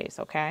crochets,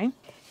 okay?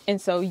 And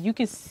so you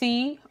can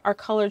see our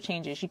color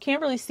changes. You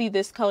can't really see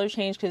this color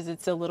change because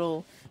it's a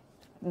little,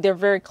 they're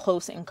very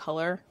close in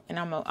color, and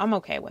I'm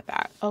okay with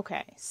that.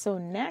 Okay, so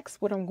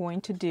next what I'm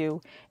going to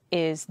do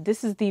is,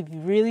 this is the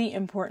really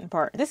important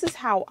part. This is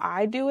how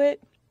I do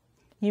it.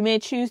 You may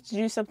choose to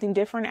do something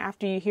different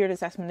after you hear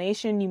this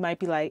explanation. You might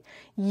be like,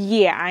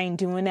 yeah, I ain't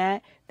doing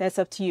that. That's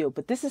up to you.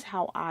 But this is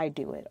how I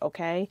do it,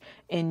 okay?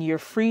 And you're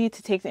free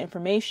to take the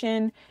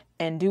information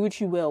and do what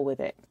you will with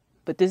it.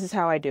 But this is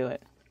how I do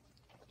it.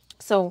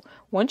 So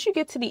once you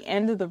get to the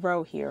end of the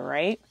row here,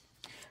 right?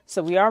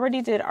 So we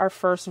already did our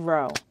first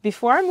row.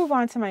 Before I move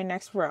on to my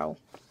next row,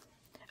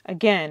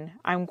 again,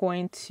 I'm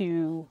going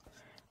to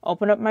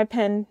open up my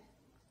pen,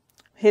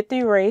 hit the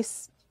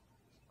erase,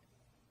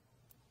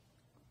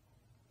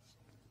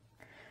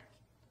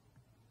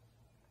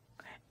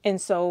 and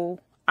so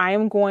I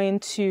am going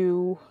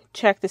to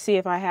check to see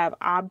if I have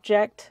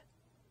object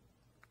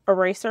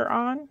eraser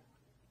on.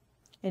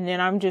 And then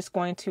I'm just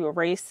going to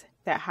erase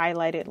that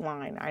highlighted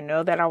line. I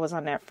know that I was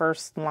on that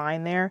first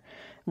line there,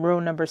 row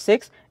number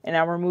 6, and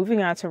now we're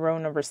moving on to row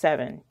number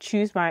 7.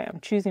 I'm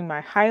choosing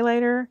my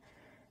highlighter,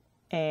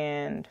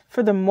 and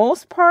for the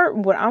most part,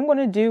 what I'm going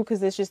to do, because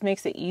this just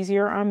makes it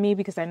easier on me,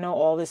 because I know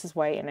all this is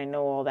white and I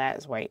know all that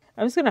is white,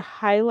 I'm just going to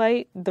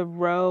highlight the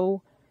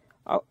row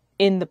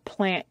in the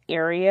plant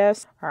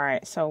areas. All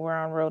right, so we're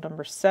on row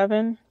number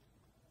 7.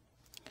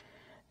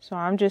 So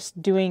I'm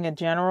just doing a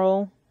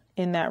general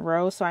in that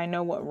row so I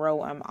know what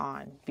row I'm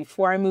on.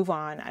 Before I move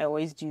on, I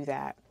always do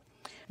that.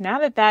 Now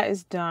that that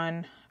is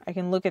done, I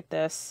can look at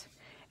this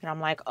and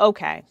I'm like,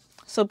 okay,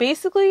 so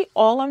basically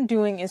all I'm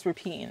doing is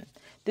repeating.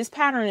 This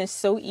pattern is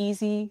so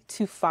easy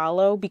to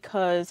follow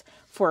because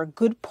for a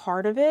good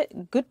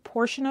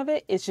portion of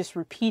it is just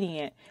repeating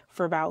it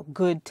for about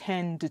good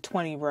 10 to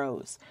 20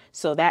 rows.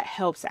 So that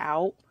helps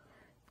out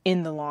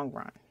in the long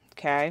run,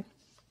 okay?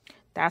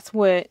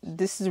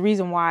 This is the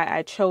reason why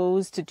I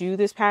chose to do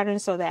this pattern,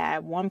 so that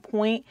at one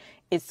point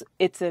it's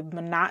a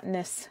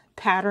monotonous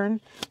pattern,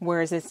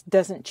 whereas it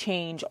doesn't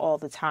change all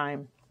the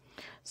time.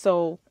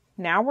 So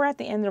now we're at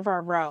the end of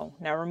our row.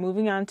 Now we're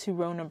moving on to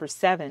row number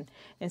 7.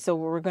 And so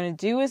what we're going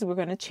to do is we're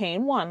going to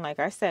chain 1. Like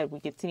I said, we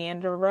get to the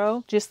end of the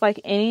row. Just like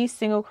any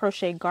single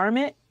crochet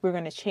garment, we're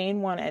going to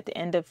chain 1 at the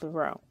end of the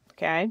row.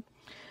 Okay.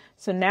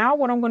 So now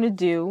what I'm going to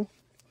do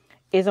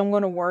is I'm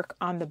going to work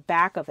on the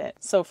back of it.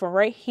 So for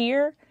right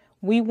here,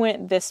 we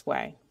went this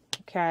way.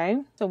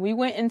 Okay. So we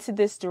went into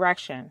this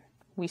direction.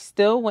 We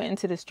still went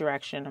into this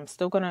direction.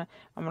 I'm going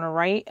to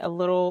write a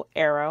little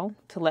arrow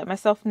to let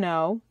myself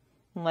know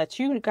and let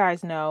you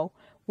guys know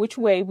which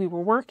way we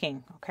were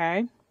working,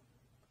 okay?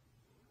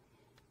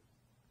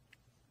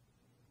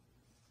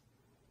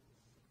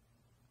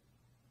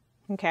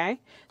 Okay,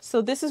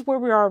 so this is where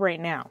we are right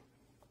now.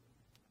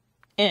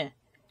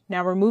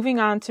 Now we're moving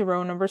on to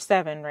row number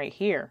 7 right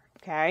here,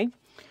 okay?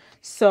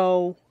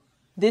 So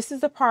this is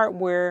the part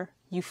where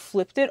you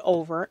flipped it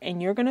over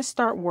and you're going to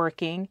start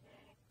working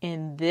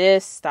in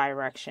this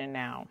direction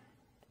now,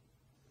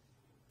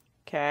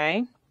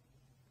 okay?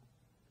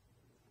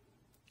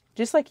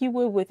 Just like you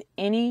would with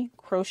any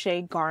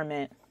crochet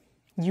garment,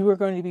 you are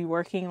going to be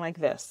working like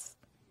this.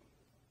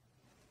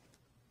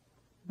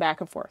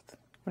 Back and forth.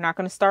 We're not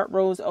going to start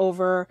rows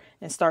over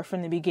and start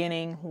from the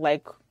beginning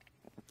like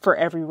for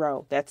every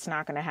row. That's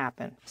not going to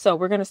happen. So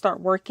we're going to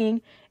start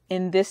working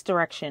in this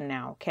direction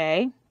now,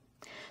 okay?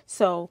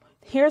 So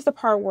here's the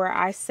part where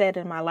I said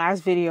in my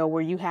last video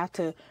where you have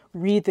to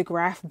read the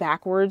graph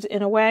backwards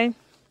in a way.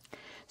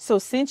 So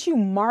since you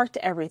marked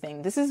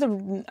everything, this is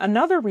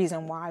another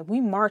reason why we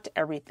marked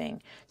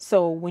everything.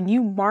 So when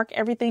you mark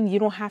everything, you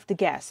don't have to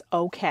guess,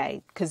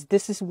 okay, because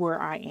this is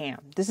where I am.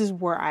 This is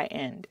where I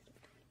end.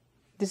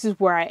 This is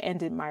where I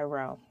ended my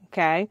row.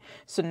 Okay,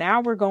 so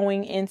now we're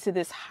going into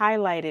this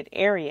highlighted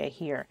area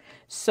here.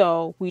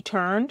 So we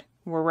turned,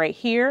 we're right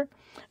here.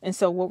 And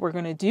so what we're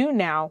going to do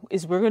now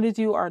is we're going to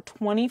do our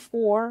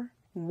 24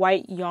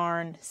 white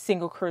yarn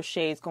single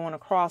crochets going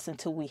across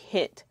until we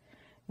hit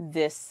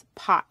this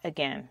pot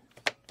again.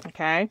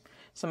 Okay,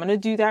 so I'm going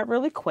to do that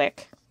really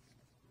quick.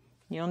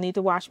 You don't need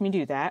to watch me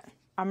do that.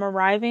 I'm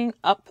arriving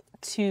up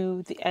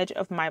to the edge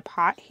of my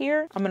pot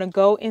here. I'm going to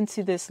go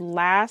into this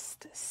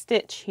last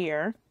stitch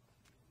here.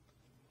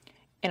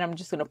 And I'm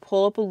just going to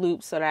pull up a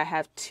loop so that I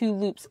have 2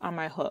 loops on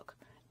my hook.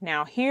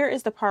 Now here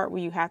is the part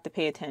where you have to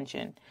pay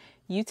attention.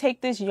 You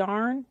take this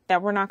yarn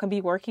that we're not going to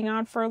be working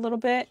on for a little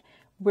bit.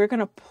 We're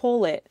going to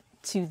pull it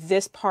to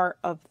this part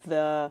of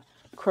the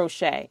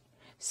crochet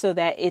so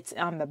that it's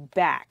on the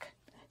back.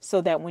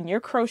 So that when you're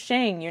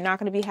crocheting, you're not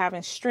going to be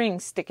having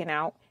strings sticking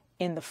out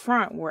in the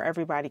front where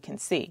everybody can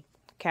see.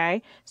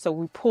 Okay, so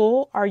we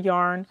pull our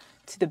yarn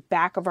to the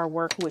back of our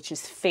work, which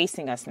is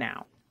facing us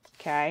now.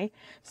 Okay,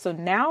 so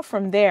now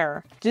from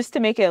there, just to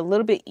make it a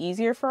little bit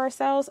easier for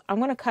ourselves, I'm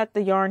going to cut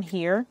the yarn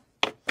here.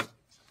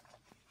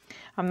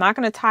 I'm not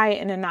going to tie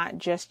it in a knot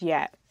just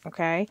yet.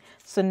 Okay,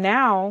 so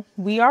now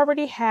we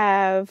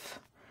have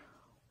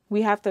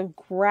to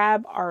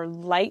grab our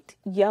light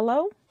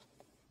yellow,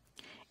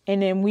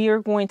 and then we are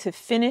going to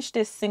finish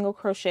this single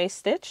crochet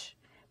stitch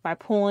by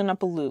pulling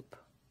up a loop.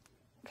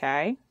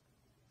 Okay,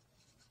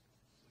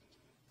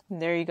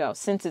 and there you go,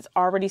 since it's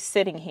already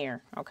sitting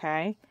here.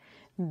 Okay.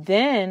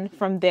 Then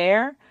from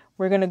there,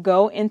 we're going to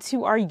go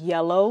into our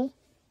yellow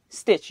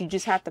stitch. You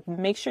just have to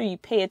make sure you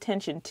pay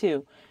attention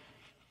to.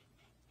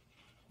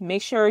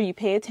 Make sure you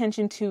pay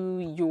attention to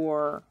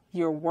your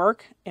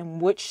work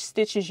and which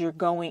stitches you're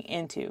going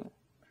into.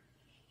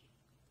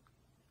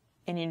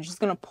 And you're just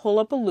going to pull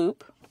up a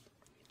loop.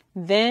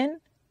 Then,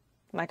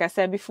 like I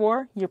said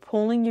before, you're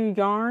pulling your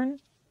yarn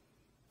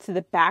to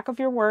the back of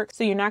your work.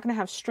 So you're not going to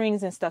have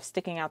strings and stuff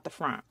sticking out the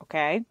front.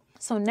 Okay.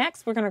 So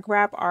next we're going to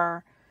grab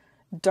our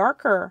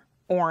darker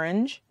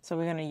orange. So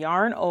we're going to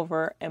yarn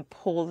over and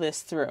pull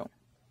this through.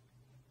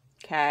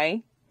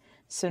 Okay.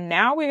 So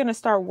now we're going to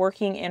start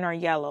working in our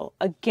yellow.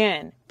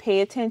 Again,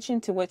 pay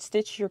attention to what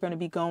stitch you're going to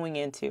be going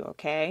into.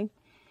 Okay.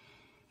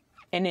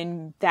 And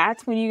then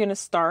that's when you're going to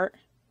start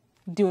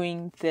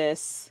doing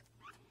this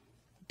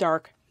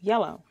dark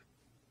yellow.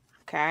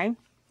 Okay.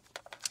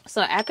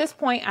 So at this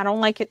point, I don't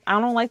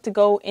like to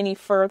go any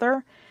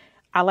further.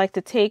 I like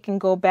to take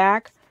and go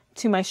back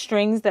to my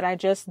strings that I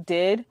just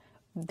did.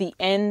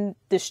 The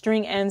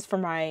string ends for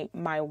my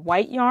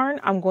white yarn.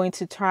 I'm going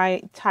to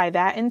tie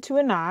that into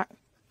a knot,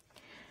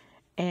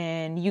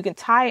 and you can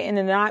tie it in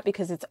a knot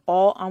because it's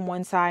all on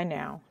one side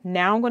now.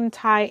 Now I'm going to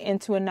tie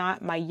into a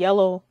knot my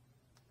yellow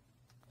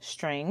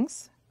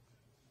strings.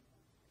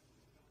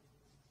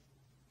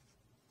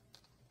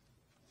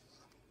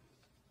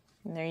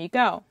 And there you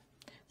go.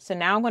 So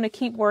now I'm going to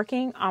keep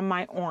working on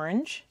my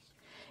orange.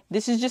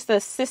 This is just a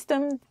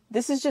system.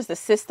 This is just a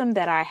system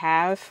that I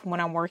have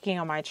when I'm working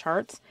on my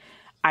charts.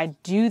 I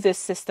do this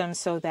system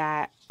so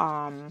that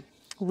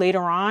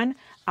later on,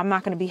 I'm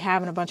not going to be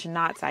having a bunch of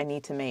knots I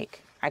need to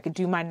make. I could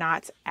do my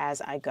knots as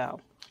I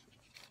go.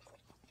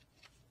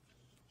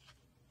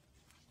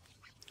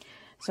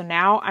 So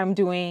now I'm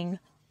doing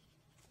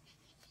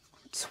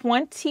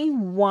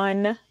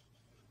 21. I'm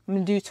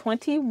going to do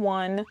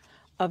 21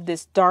 of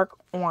this dark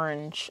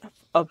orange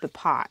of the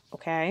pot,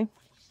 okay?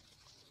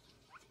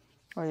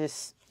 Or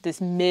this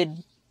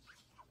medium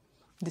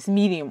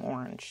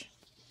orange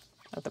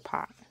of the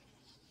pot.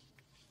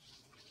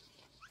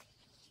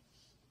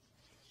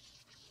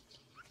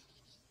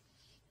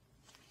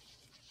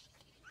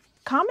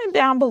 Comment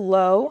down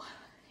below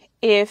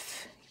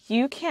if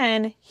you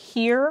can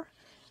hear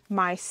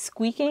my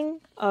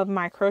squeaking of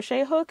my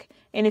crochet hook,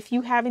 and if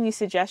you have any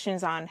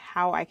suggestions on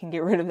how I can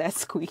get rid of that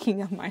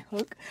squeaking of my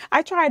hook.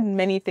 I tried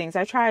many things.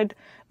 I tried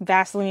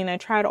Vaseline. I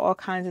tried all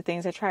kinds of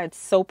things. I tried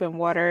soap and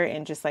water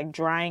and just like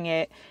drying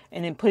it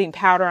and then putting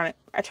powder on it.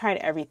 I tried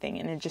everything,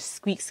 and it just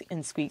squeaks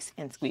and squeaks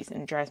and squeaks,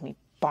 and it drives me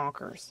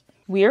bonkers.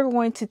 We are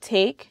going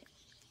to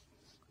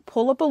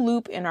pull up a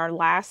loop in our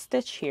last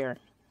stitch here,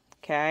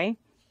 okay?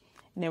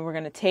 And then we're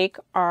going to take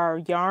our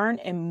yarn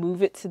and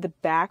move it to the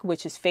back,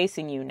 which is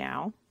facing you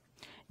now.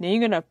 Then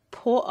you're going to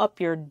pull up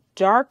your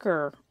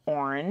darker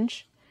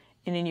orange,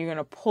 and then you're going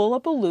to pull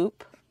up a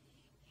loop,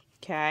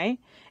 okay?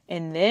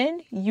 And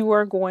then you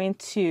are going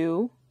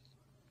to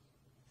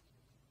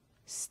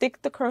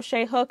stick the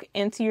crochet hook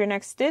into your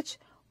next stitch,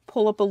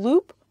 pull up a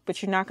loop,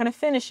 but you're not going to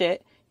finish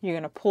it. You're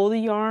going to pull the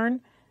yarn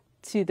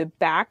to the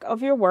back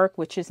of your work,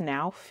 which is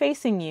now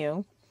facing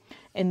you.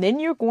 And then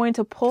you're going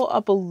to pull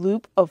up a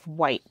loop of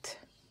white.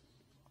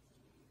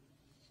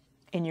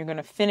 And you're going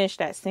to finish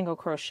that single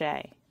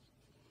crochet.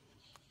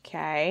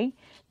 Okay.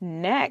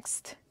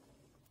 Next,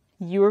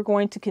 you are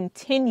going to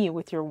continue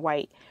with your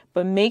white,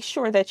 but make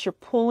sure that you're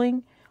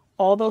pulling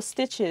all those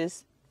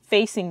stitches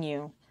facing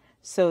you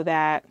so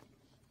that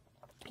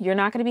you're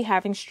not going to be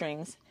having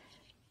strings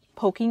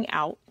poking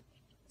out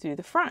through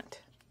the front.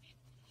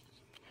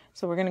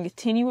 So we're going to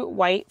continue with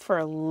white for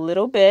a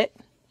little bit.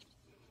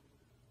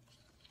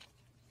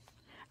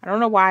 I don't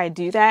know why I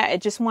do that. I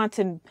just want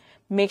to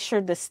make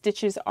sure the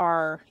stitches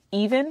are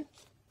even.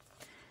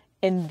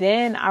 And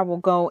then I will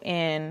go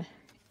in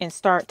and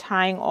start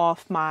tying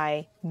off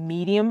my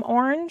medium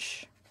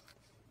orange.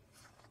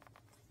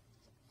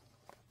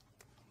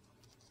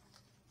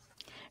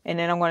 And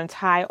then I'm going to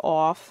tie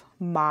off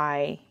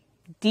my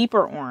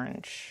deeper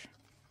orange.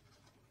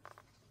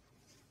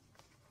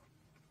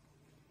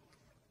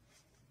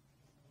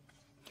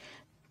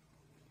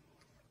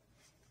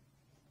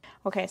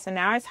 Okay, so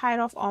now I tied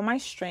off all my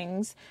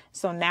strings.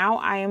 So now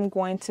I am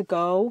going to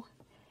go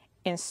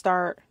and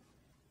start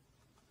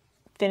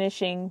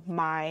finishing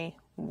my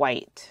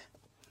white.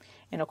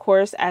 And of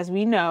course, as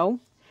we know,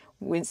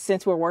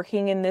 since we're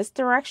working in this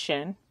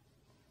direction,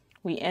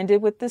 we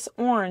ended with this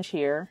orange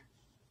here.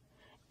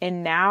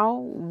 And now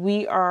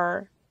we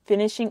are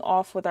finishing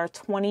off with our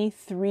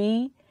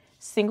 23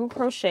 single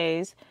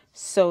crochets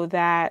so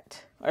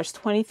that, or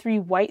 23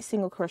 white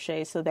single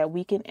crochets so that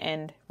we can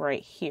end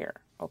right here.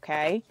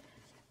 Okay.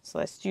 So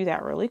let's do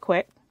that really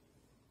quick.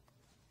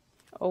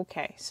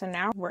 Okay, so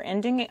now we're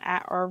ending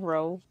at our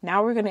row.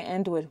 Now we're going to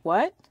end with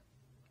what?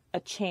 A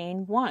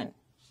chain 1.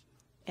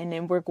 And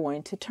then we're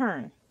going to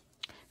turn.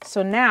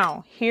 So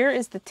now here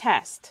is the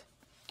test.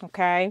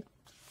 Okay.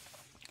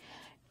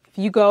 If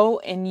you go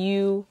and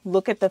you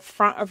look at the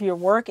front of your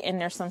work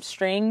and there's some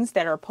strings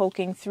that are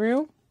poking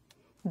through,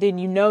 then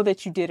you know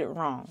that you did it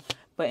wrong.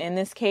 But in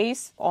this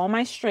case, all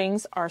my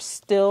strings are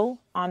still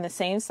on the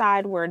same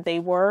side where they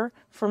were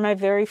for my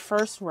very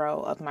first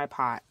row of my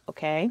pot,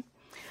 okay?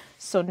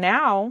 So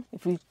now,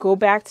 if we go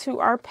back to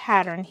our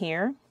pattern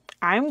here,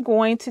 I'm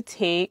going to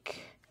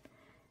take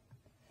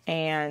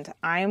and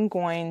I'm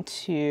going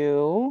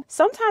to,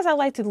 sometimes I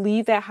like to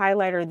leave that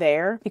highlighter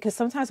there because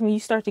sometimes when you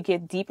start to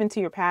get deep into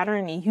your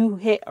pattern and you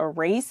hit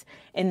erase,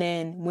 and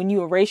then when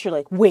you erase, you're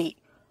like, wait,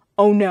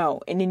 oh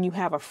no. And then you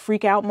have a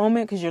freak out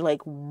moment because you're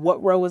like,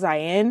 what row was I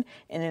in?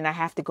 And then I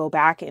have to go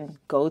back and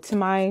go to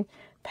my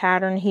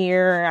pattern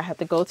here. I have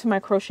to go to my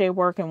crochet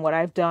work and what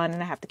I've done,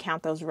 and I have to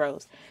count those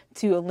rows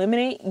to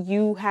eliminate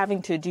you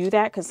having to do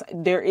that, because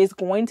there is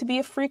going to be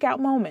a freak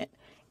out moment.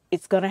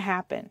 It's going to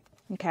happen.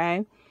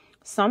 Okay.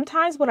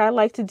 Sometimes what I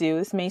like to do,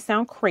 this may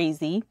sound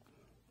crazy,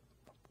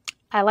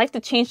 I like to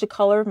change the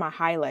color of my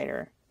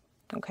highlighter.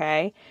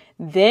 Okay.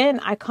 Then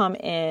I come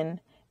in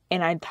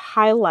and I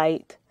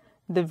highlight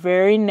the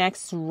very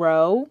next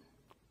row.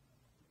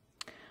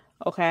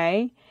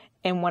 Okay.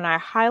 And when I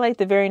highlight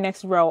the very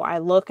next row, I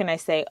look and I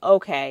say,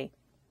 okay,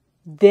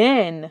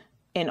 then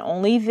and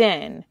only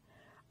then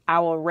I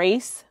will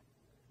erase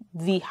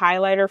the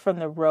highlighter from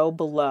the row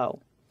below.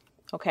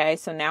 Okay.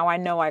 So now I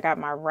know I got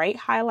my right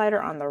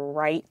highlighter on the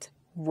right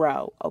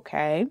row.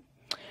 Okay.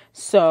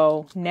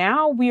 So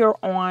now we are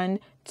on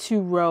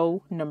to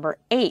row number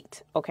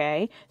 8.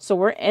 Okay. So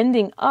we're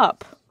ending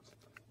up,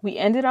 we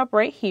ended up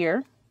right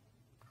here.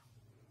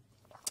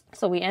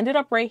 So we ended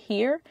up right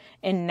here,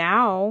 and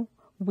now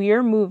we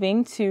are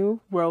moving to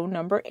row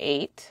number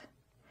 8,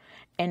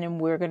 and then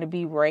we're going to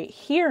be right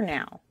here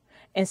now.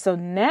 And so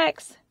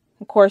next,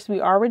 of course, we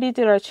already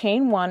did our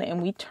chain 1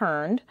 and we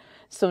turned.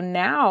 So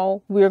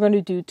now we're going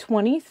to do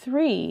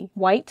 23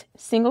 white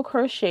single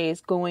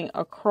crochets going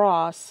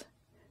across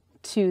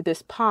to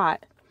this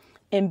pot.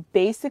 And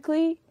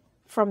basically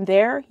from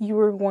there, you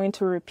are going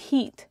to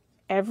repeat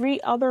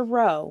every other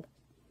row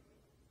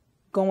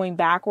going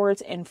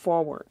backwards and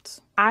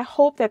forwards. I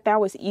hope that that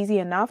was easy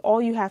enough.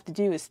 All you have to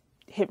do is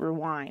hit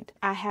rewind.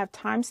 I have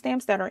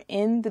timestamps that are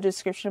in the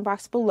description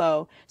box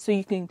below so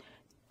you can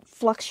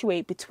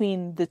fluctuate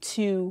between the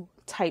two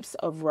types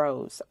of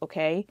rows,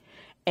 okay?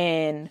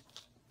 And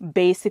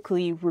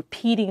basically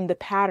repeating the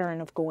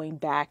pattern of going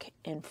back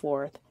and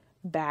forth,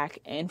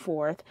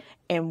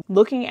 and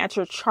looking at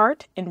your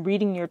chart and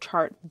reading your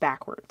chart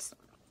backwards.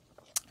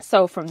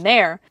 So from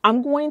there,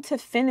 I'm going to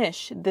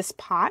finish this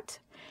pot,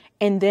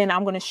 and then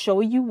I'm going to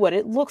show you what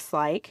it looks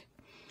like.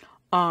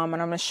 And I'm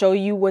going to show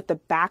you what the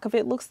back of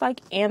it looks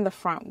like and the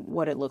front,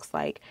 what it looks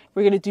like.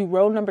 We're going to do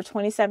row number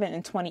 27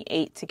 and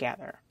 28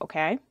 together.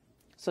 Okay.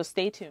 So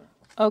stay tuned.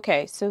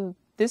 Okay. So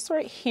this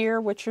right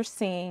here, what you're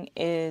seeing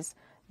is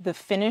the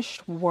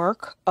finished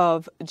work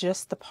of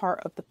just the part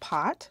of the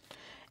pot.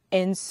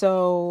 And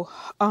so,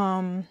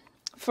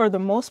 for the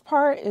most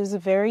part, it is a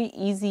very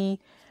easy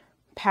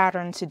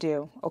pattern to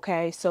do.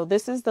 Okay, so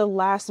this is the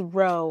last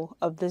row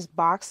of this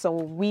box, so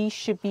we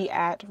should be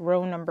at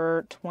row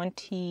number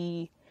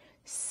 26.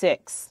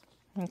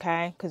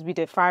 Okay, because we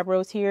did 5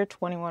 rows here,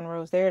 21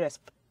 rows there, that's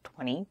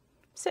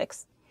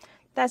 26.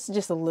 That's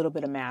just a little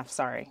bit of math.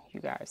 Sorry,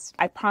 you guys.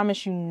 I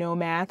promise you no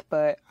math,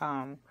 but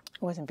I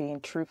wasn't being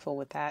truthful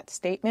with that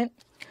statement.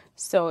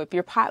 So if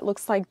your pot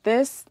looks like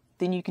this,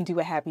 then you can do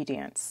a happy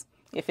dance.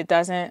 If it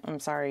doesn't, I'm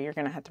sorry, you're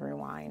gonna have to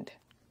rewind.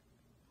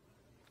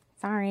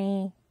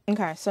 Sorry.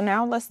 Okay, so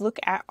now let's look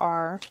at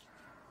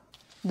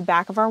the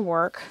back of our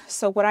work.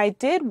 So what I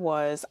did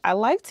was I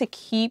like to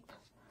keep,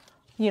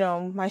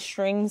 my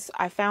strings.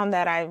 I found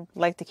that I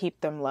like to keep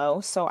them low,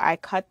 so I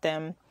cut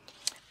them.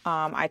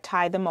 I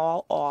tied them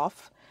all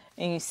off,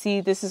 and you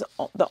see this is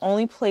the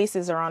only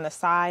places are on the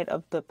side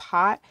of the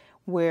pot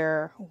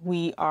where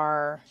we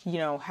are, you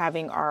know,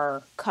 having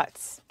our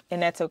cuts,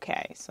 and that's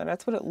okay. So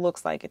that's what it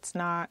looks like. It's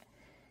not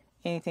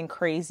anything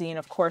crazy. And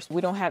of course,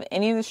 we don't have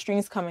any of the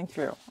strings coming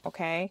through.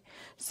 Okay.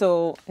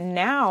 So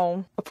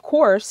now, of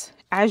course,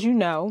 as you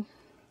know,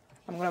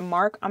 I'm going to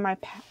mark on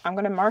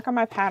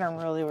my pattern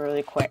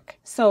really quick.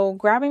 So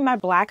grabbing my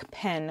black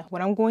pen,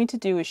 what I'm going to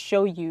do is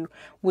show you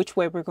which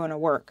way we're going to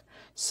work.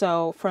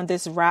 So from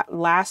this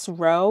last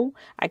row,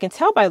 I can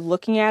tell by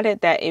looking at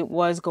it that it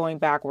was going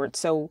backwards.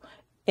 So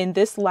in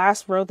this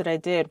last row that I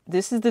did,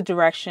 this is the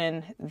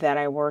direction that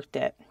I worked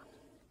it.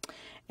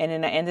 And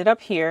then I ended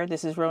up here.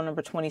 This is row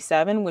number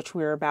 27, which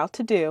we're about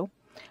to do.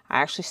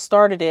 I actually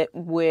started it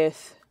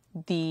with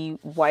the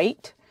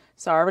white.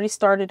 So I already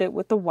started it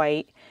with the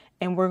white,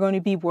 and we're going to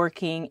be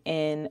working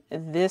in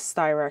this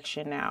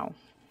direction now.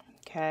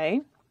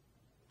 Okay.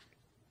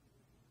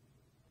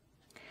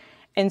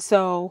 And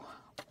so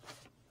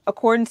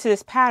according to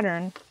this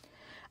pattern,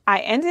 I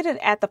ended it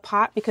at the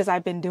pot because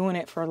I've been doing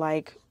it for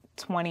like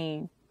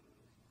 20,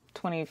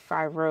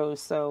 25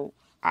 rows. So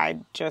I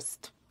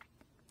just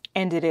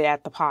ended it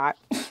at the pot,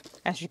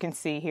 as you can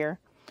see here.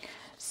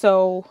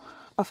 So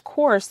of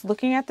course,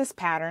 looking at this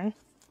pattern,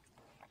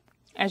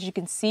 as you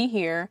can see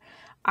here,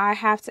 I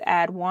have to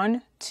add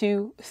 1,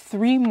 2,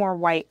 3 more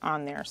white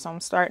on there. So I'm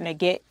starting to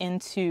get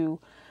into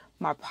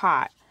my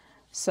pot.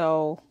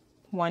 So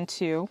 1,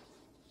 2,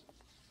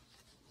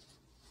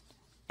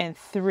 and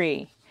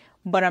 3,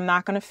 but I'm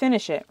not going to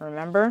finish it,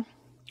 remember?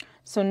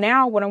 So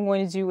now what I'm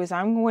going to do is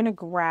I'm going to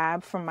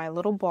grab from my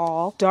little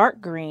ball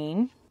dark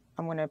green.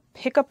 I'm going to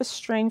pick up a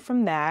string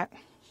from that,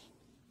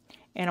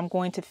 and I'm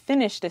going to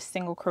finish this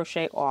single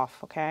crochet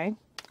off, okay,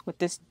 with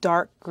this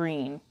dark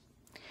green.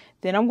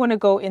 Then I'm going to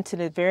go into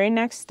the very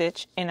next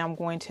stitch, and I'm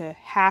going to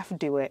half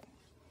do it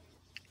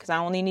because I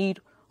only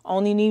need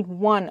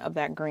 1 of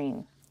that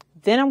green.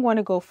 Then I'm going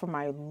to go for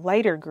my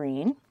lighter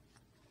green,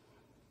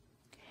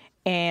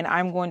 and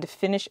I'm going to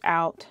finish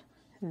out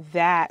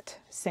that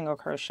single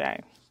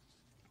crochet.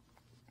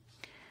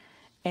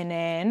 And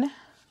then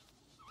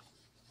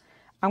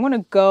I'm going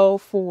to go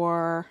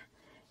for,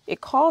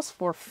 it calls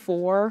for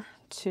 4,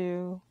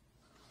 2,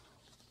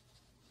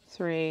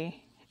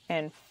 3,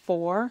 and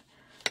 4.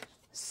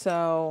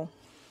 So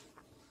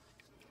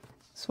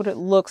that's what it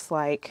looks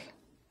like.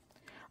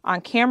 On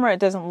camera, it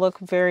doesn't look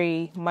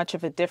very much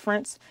of a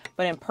difference,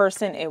 but in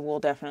person, it will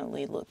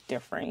definitely look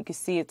different. You can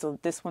see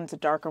this one's a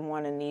darker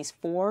one, and these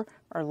 4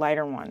 are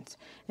lighter ones.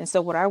 And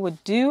so what I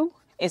would do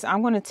is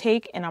I'm going to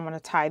take and I'm going to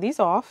tie these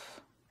off.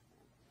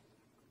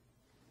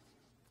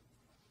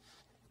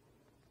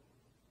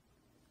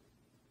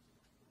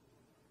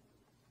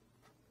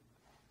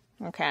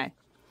 Okay,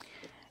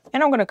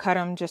 and I'm going to cut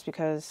them just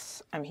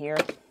because I'm here.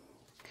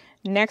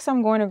 Next,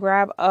 I'm going to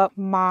grab up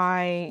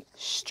my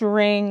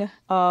string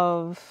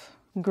of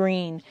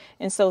green.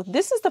 And so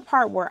this is the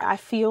part where I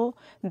feel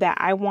that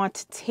I want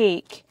to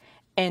take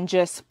and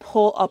just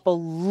pull up a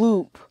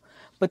loop.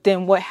 But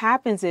then what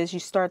happens is you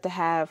start to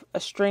have a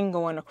string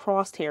going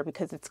across here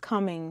because it's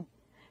coming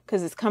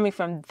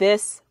from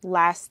this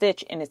last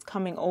stitch, and it's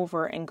coming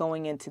over and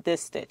going into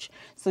this stitch.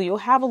 So you'll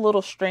have a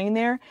little string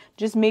there.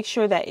 Just make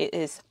sure that it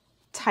is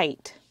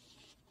tight.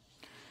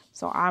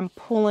 So I'm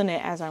pulling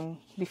it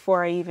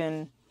before I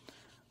even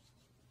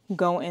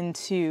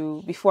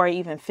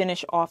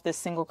finish off this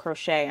single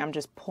crochet, I'm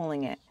just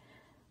pulling it.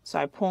 So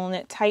I'm pulling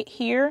it tight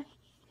here,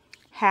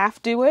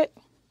 half do it,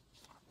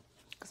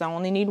 because I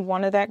only need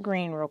 1 of that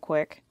green real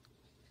quick.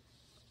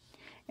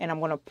 And I'm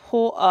going to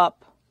pull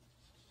up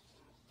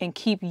and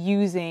keep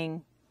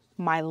using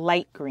my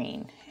light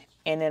green.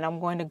 And then I'm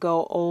going to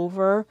go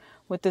over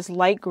with this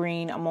light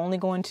green. I'm only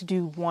going to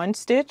do 1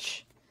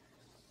 stitch.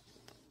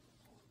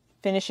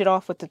 Finish it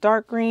off with the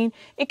dark green.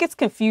 It gets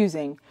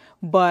confusing,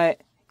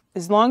 but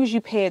as long as you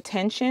pay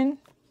attention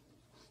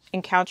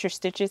and count your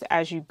stitches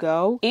as you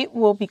go, it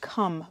will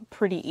become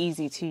pretty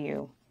easy to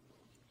you.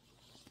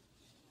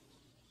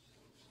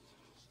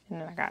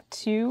 And then I got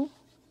 2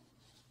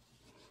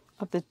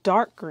 of the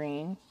dark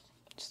green.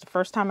 It's the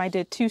first time I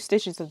did 2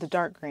 stitches of the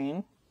dark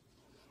green.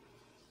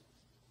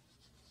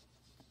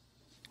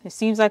 It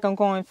seems like I'm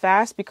going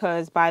fast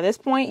because by this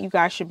point, you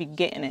guys should be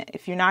getting it.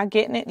 If you're not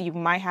getting it, you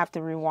might have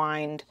to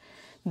rewind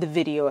the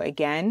video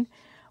again.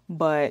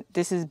 But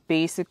this is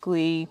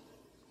basically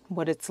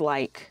what it's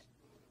like.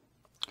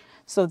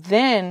 So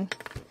then,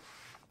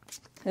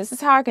 this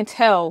is how I can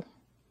tell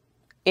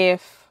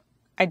if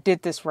I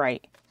did this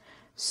right.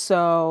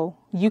 So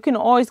you can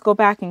always go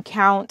back and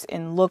count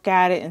and look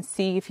at it and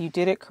see if you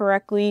did it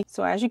correctly.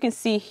 So as you can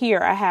see here,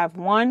 I have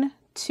 1,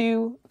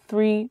 2,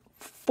 3,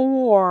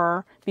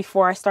 4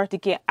 before I start to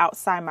get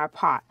outside my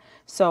pot.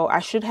 So I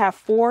should have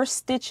 4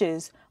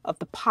 stitches of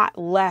the pot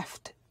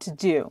left to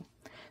do.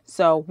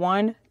 So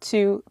 1,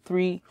 2,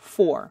 3,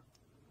 4.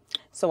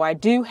 So I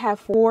do have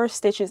 4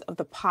 stitches of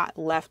the pot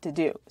left to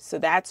do. So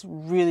that's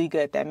really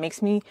good. That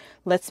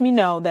lets me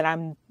know that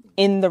I'm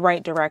in the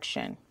right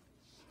direction.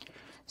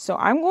 So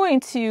I'm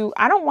going to,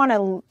 I don't want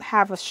to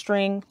have a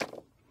string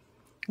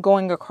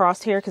going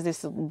across here because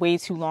this is way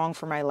too long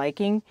for my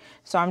liking.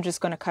 So I'm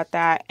just going to cut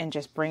that and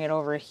just bring it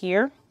over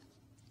here.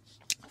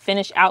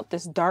 Finish out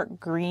this dark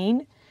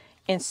green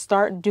and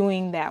start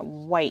doing that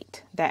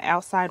white, that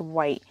outside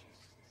white.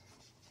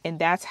 And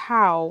that's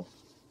how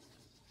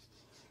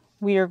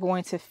we are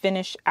going to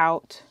finish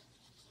out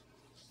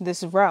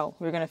this row.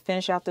 We're going to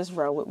finish out this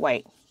row with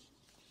white.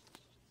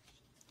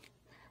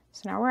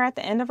 So now we're at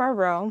the end of our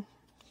row.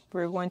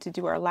 We're going to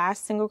do our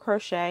last single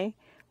crochet.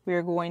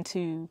 We're going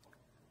to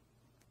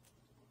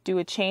do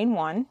a chain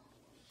 1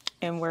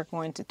 and we're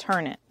going to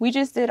turn it. We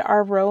just did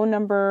our row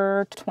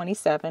number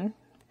 27.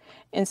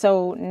 And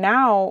so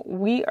now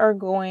we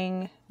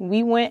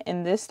went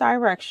in this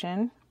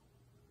direction.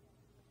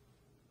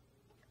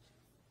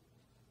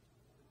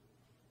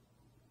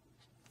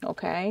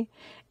 Okay.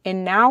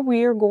 And now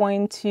we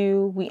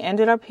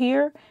ended up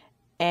here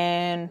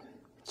and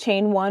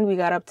chain 1, we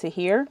got up to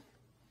here.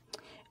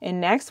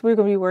 And next we're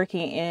going to be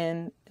working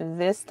in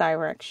this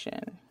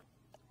direction.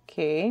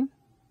 Okay.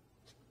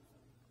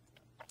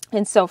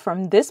 And so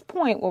from this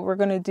point, what we're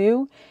going to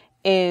do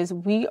is I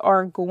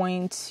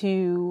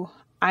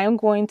am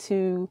going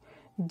to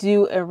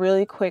do a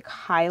really quick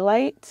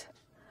highlight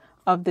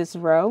of this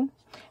row.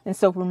 And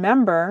so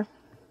remember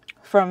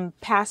from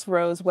past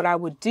rows, what I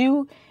would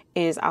do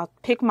is I'll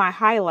pick my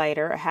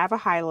highlighter. I have a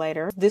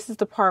highlighter. This is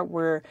the part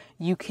where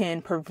you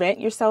can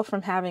prevent yourself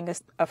from having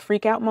a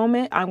freak out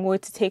moment. I'm going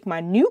to take my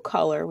new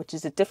color, which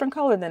is a different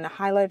color than the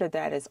highlighter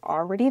that is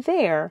already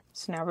there.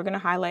 So now we're going to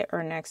highlight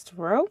our next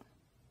row.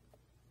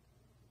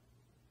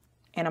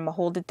 And I'm going to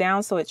hold it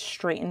down so it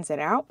straightens it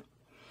out.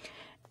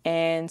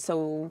 And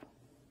so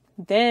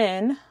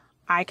then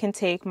I can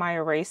take my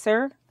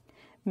eraser,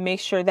 make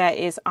sure that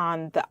is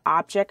on the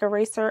object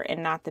eraser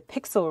and not the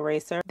pixel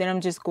eraser. Then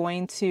I'm just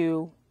going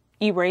to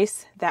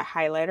erase that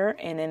highlighter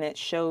and then it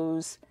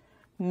shows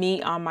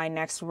me on my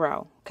next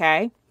row.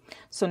 Okay.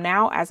 So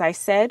now, as I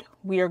said,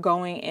 we are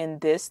going in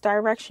this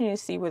direction. You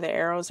see where the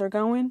arrows are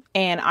going,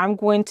 and I'm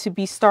going to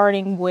be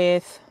starting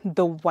with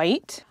the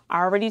white.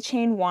 I already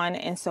chained 1.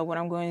 And so what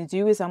I'm going to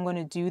do is I'm going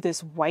to do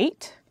this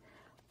white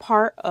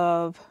part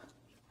of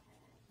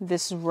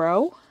this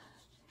row.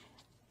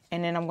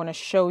 And then I'm going to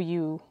show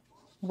you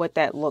what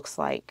that looks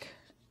like.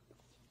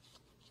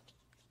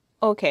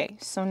 Okay.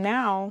 So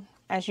now,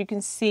 as you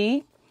can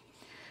see,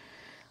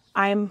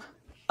 I'm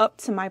up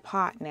to my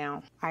pot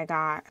now. I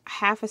got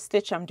half a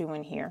stitch I'm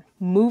doing here.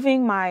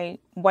 Moving my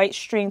white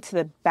string to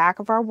the back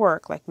of our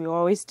work like we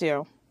always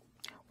do.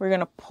 We're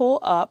going to pull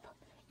up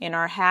in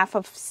our half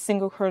of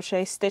single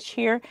crochet stitch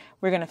here.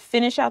 We're going to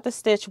finish out the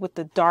stitch with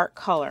the dark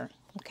color.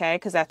 Okay,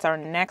 because that's our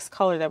next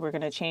color that we're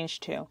going to change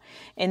to.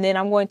 And then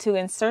I'm going to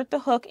insert the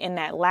hook in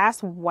that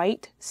last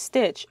white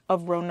stitch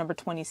of row number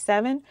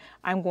 27.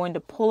 I'm going to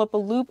pull up a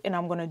loop and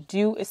I'm going to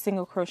do a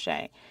single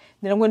crochet.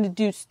 Then I'm going to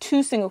do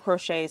 2 single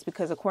crochets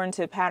because according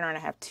to the pattern, I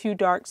have 2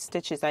 dark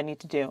stitches I need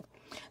to do.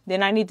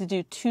 Then I need to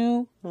do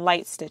 2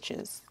 light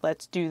stitches.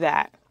 Let's do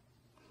that.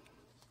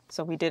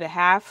 So we did a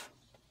half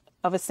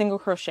of a single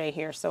crochet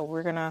here. So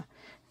we're going to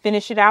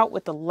finish it out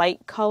with the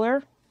light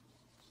color.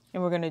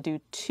 And we're going to do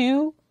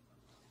 2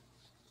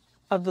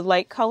 of the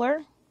light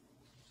color,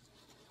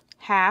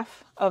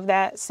 half of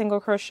that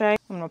single crochet.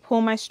 I'm going to pull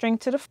my string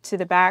to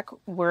the back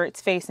where it's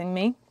facing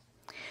me.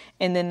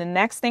 And then the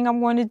next thing I'm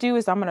going to do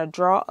is I'm going to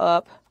draw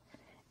up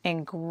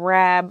and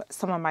grab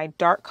some of my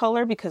dark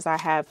color because I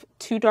have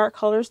 2 dark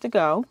colors to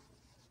go.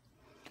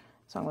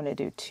 So I'm going to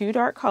do 2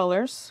 dark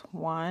colors,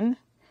 1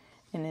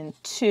 and then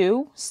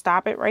 2,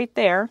 stop it right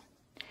there.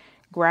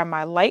 Grab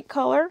my light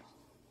color,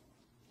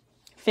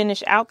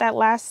 finish out that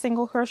last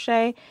single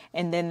crochet,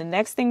 and then the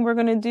next thing we're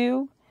going to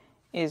do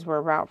is we're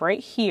about right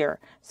here.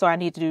 So I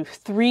need to do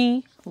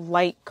 3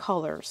 light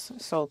colors.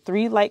 So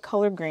 3 light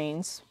color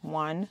greens,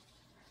 1,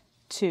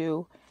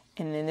 2,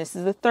 and then this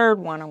is the third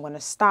one. I'm going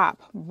to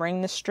stop,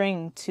 bring the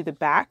string to the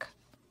back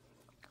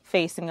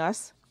facing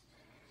us,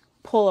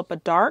 pull up a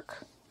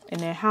dark, and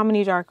then how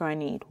many dark do I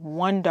need?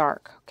 1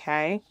 dark.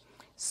 Okay.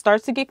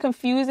 Starts to get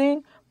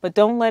confusing, but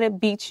don't let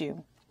it beat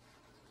you.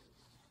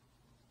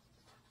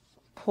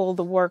 Pull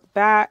the work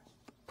back,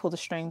 pull the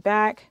string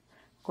back,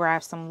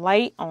 grab some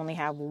light. Only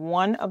have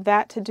 1 of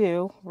that to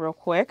do real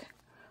quick.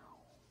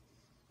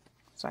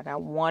 So I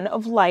got 1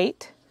 of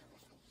light,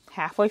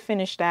 halfway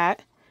finished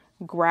that.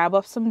 Grab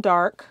up some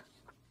dark.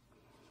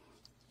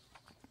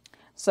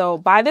 So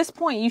by this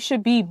point, you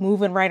should be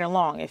moving right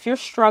along. If you're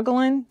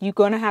struggling, you're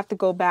going to have to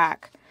go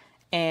back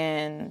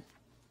and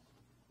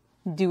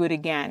do it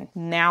again.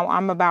 Now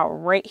I'm about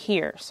right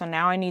here. So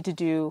now I need to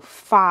do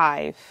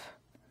 5.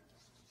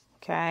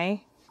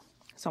 Okay.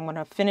 So I'm going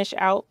to finish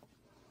out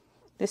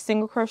this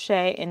single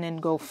crochet and then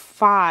go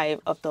 5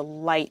 of the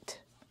light.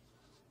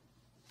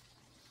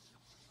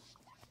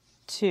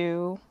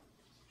 2,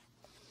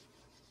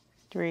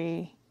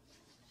 3,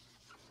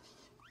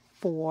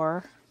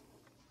 4,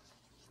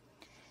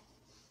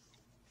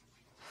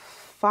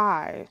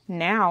 5.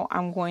 Now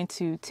I'm going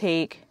to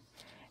take,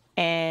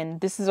 and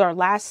this is our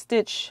last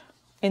stitch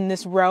in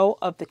this row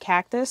of the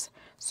cactus.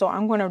 So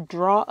I'm going to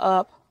draw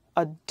up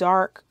a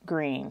dark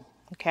green.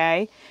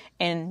 Okay.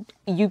 And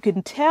you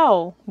can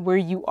tell where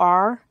you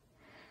are.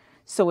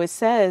 So it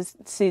says,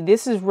 see,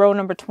 this is row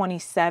number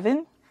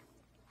 27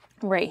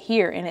 right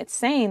here. And it's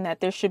saying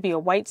that there should be a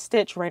white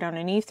stitch right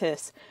underneath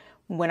this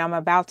when I'm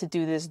about to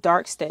do this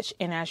dark stitch.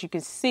 And as you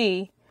can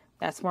see,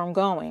 that's where I'm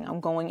going. I'm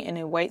going in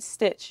a white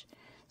stitch.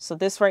 So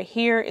this right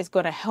here is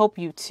going to help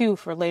you too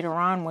for later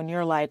on when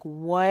you're like,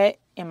 what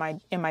am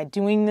I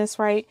doing this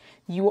right?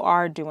 You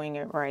are doing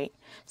it right.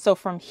 So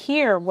from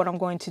here, what I'm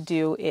going to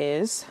do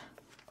is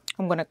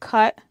I'm going to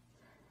cut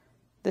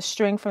the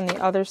string from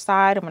the other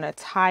side. I'm going to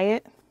tie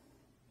it.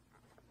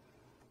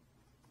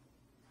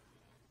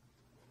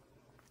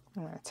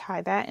 I'm going to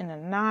tie that in a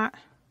knot.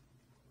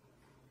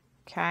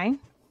 Okay.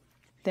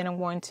 Then I'm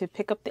going to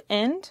pick up the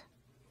end.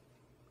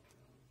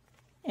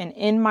 And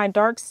in my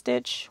dark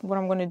stitch, what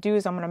I'm going to do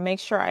is I'm going to make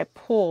sure I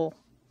pull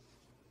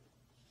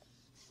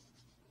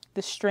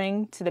the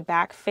string to the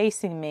back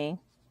facing me.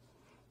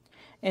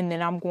 And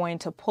then I'm going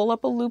to pull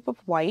up a loop of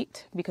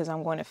white because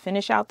I'm going to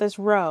finish out this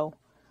row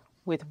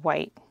with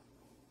white.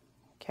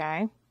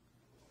 Okay.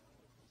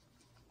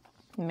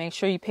 And make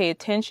sure you pay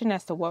attention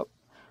as to what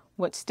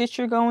stitch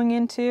you're going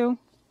into.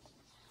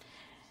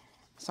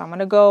 So I'm going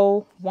to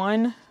go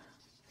 1,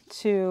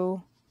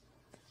 2,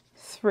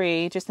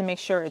 3 just to make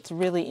sure it's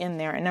really in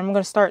there. And then I'm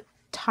going to start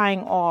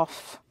tying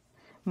off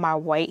my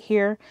white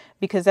here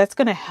because that's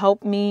going to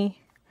help me.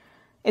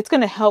 It's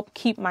going to help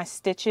keep my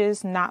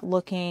stitches not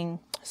looking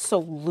so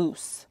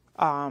loose.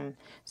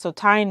 So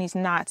tying these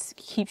knots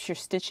keeps your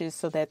stitches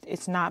so that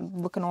it's not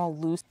looking all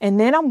loose. And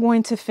then I'm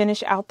going to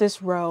finish out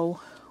this row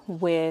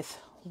with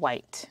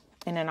white.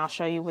 And then I'll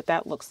show you what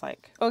that looks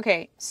like.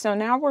 Okay, so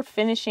now we're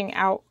finishing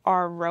out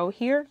our row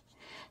here.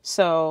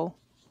 So,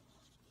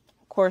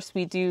 of course,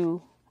 we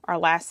do our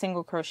last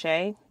single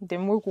crochet.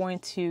 Then we're going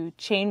to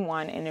chain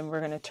 1 and then we're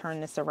going to turn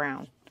this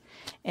around.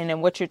 And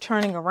then what you're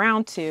turning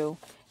around to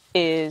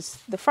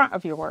is the front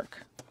of your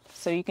work.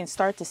 So you can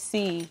start to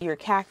see your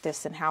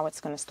cactus and how it's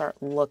going to start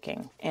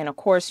looking. And of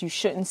course, you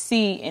shouldn't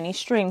see any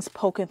strings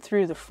poking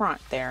through the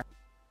front there.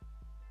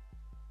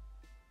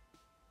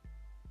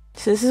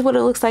 So this is what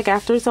it looks like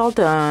after it's all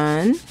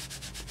done.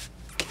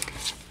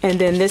 And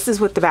then this is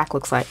what the back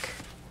looks like.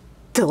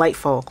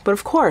 Delightful. But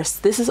of course,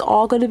 this is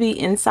all going to be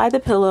inside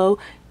the pillow.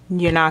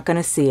 You're not going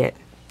to see it.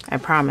 I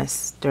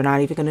promise. They're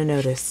not even going to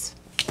notice.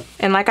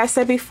 And like I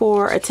said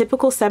before, a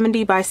typical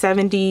 70 by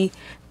 70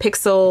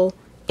 pixel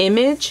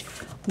image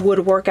would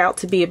work out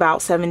to be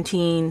about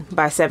 17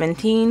 by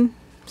 17.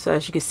 So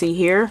as you can see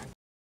here.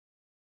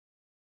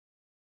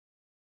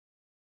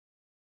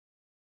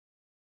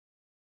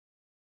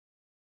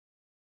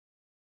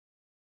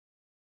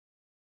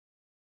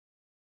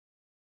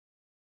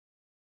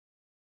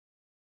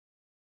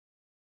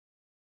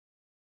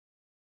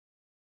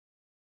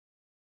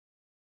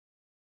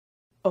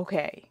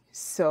 Okay,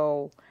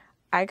 so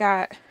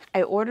I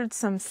ordered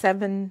some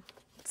 17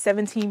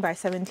 by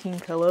 17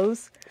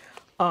 pillows.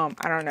 I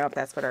don't know if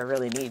that's what I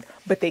really need,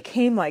 but they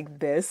came like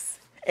this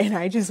and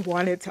I just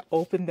wanted to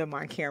open them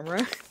on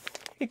camera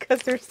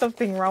because there's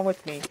something wrong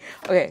with me.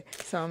 Okay,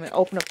 so I'm gonna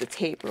open up the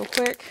tape real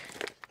quick.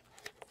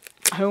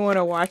 I want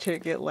to watch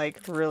it get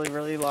like really,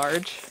 really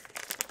large.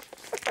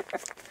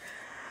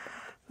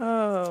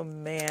 Oh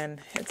man,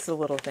 it's the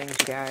little things,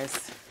 you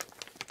guys.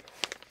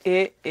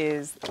 It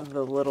is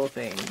the little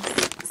things.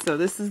 So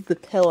this is the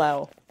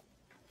pillow.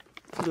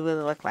 What does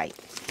it look like?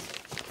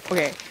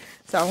 Okay,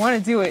 so I want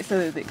to do it so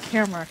that the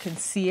camera can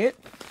see it.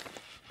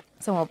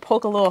 So I'm going to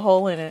poke a little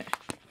hole in it.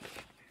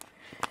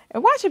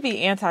 And watch it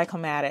be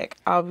anticlimactic.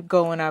 I'll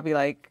go and I'll be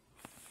like,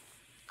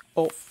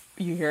 oh,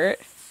 you hear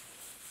it?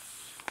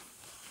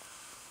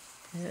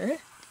 Hear it?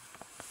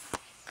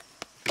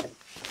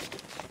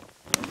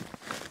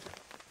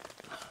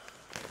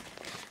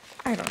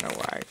 I don't know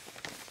why.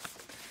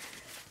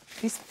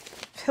 These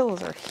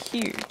pillows are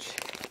huge.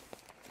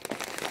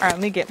 All right,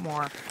 let me get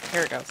more.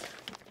 Here it goes.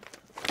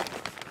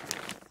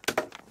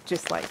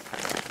 Just like.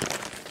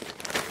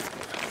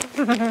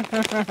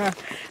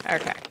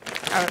 Okay,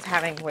 I was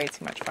having way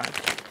too much fun.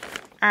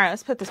 All right,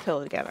 let's put this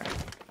pillow together.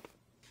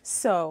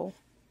 So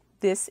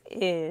this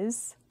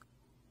is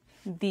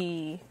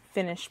the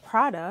finished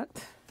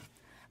product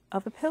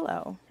of a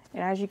pillow.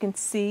 And as you can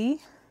see,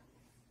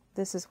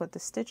 this is what the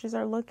stitches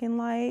are looking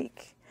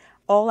like.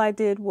 All I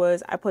did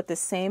was I put the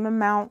same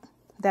amount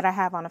that I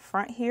have on the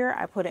front here.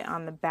 I put it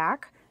on the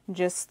back,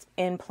 just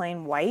in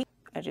plain white.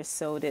 I just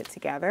sewed it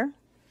together.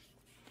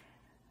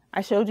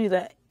 I showed you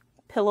the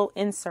pillow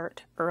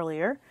insert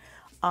earlier.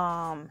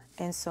 And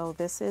so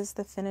this is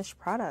the finished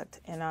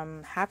product and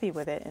I'm happy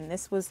with it. And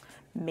this was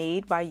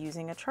made by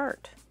using a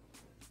chart.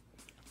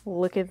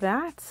 Look at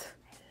that.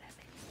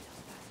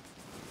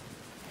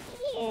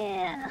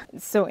 Yeah.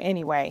 So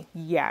anyway,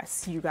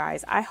 yes, you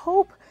guys, I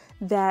hope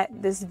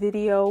that this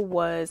video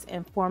was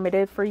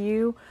informative for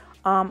you.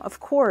 Of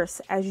course,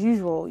 as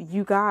usual,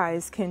 you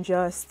guys can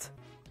just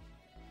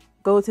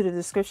go to the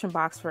description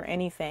box for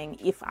anything.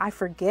 If I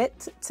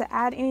forget to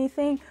add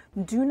anything,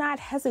 do not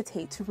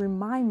hesitate to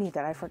remind me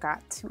that I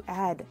forgot to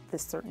add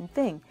this certain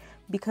thing.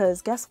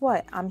 Because guess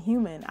what? I'm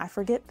human. I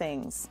forget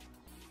things.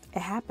 It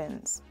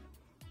happens.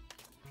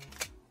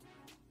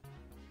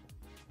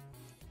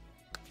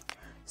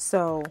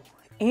 So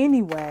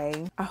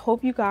anyway, I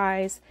hope you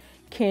guys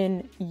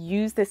can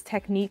use this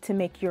technique to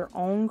make your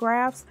own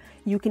graphs.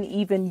 You can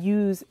even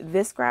use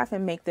this graph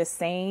and make the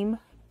same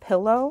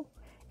pillow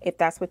if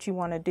that's what you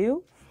want to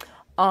do.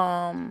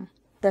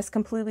 That's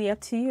completely up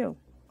to you.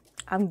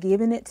 I'm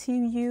giving it to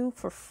you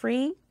for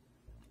free.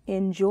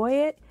 Enjoy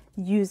it.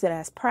 Use it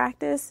as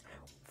practice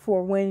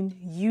for when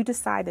you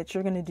decide that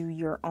you're going to do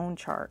your own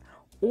chart.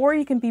 Or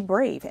you can be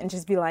brave and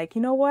just be like,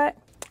 you know what?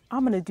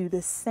 I'm going to do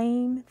the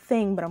same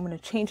thing, but I'm going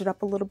to change it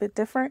up a little bit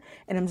different.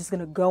 And I'm just going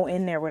to go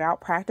in there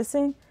without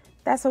practicing.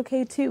 That's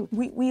okay too.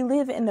 We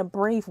live in a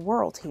brave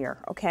world here.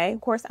 Okay.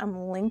 Of course,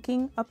 I'm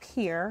linking up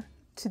here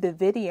to the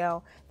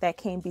video that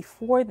came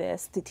before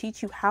this to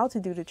teach you how to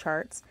do the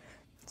charts.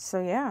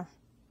 So yeah.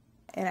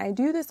 And I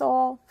do this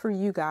all for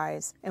you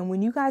guys. And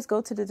when you guys go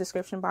to the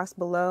description box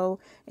below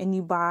and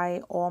you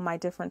buy all my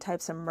different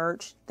types of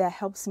merch, that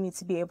helps me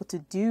to be able to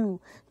do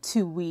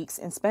 2 weeks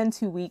and spend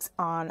 2 weeks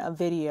on a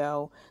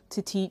video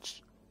to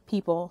teach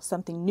people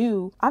something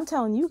new. I'm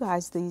telling you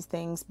guys these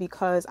things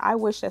because I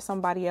wish that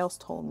somebody else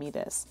told me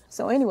this.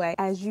 So anyway,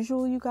 as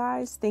usual, you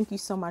guys, thank you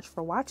so much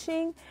for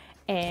watching,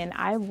 and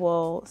I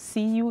will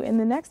see you in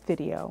the next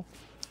video.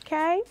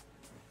 Okay?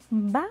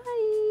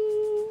 Bye.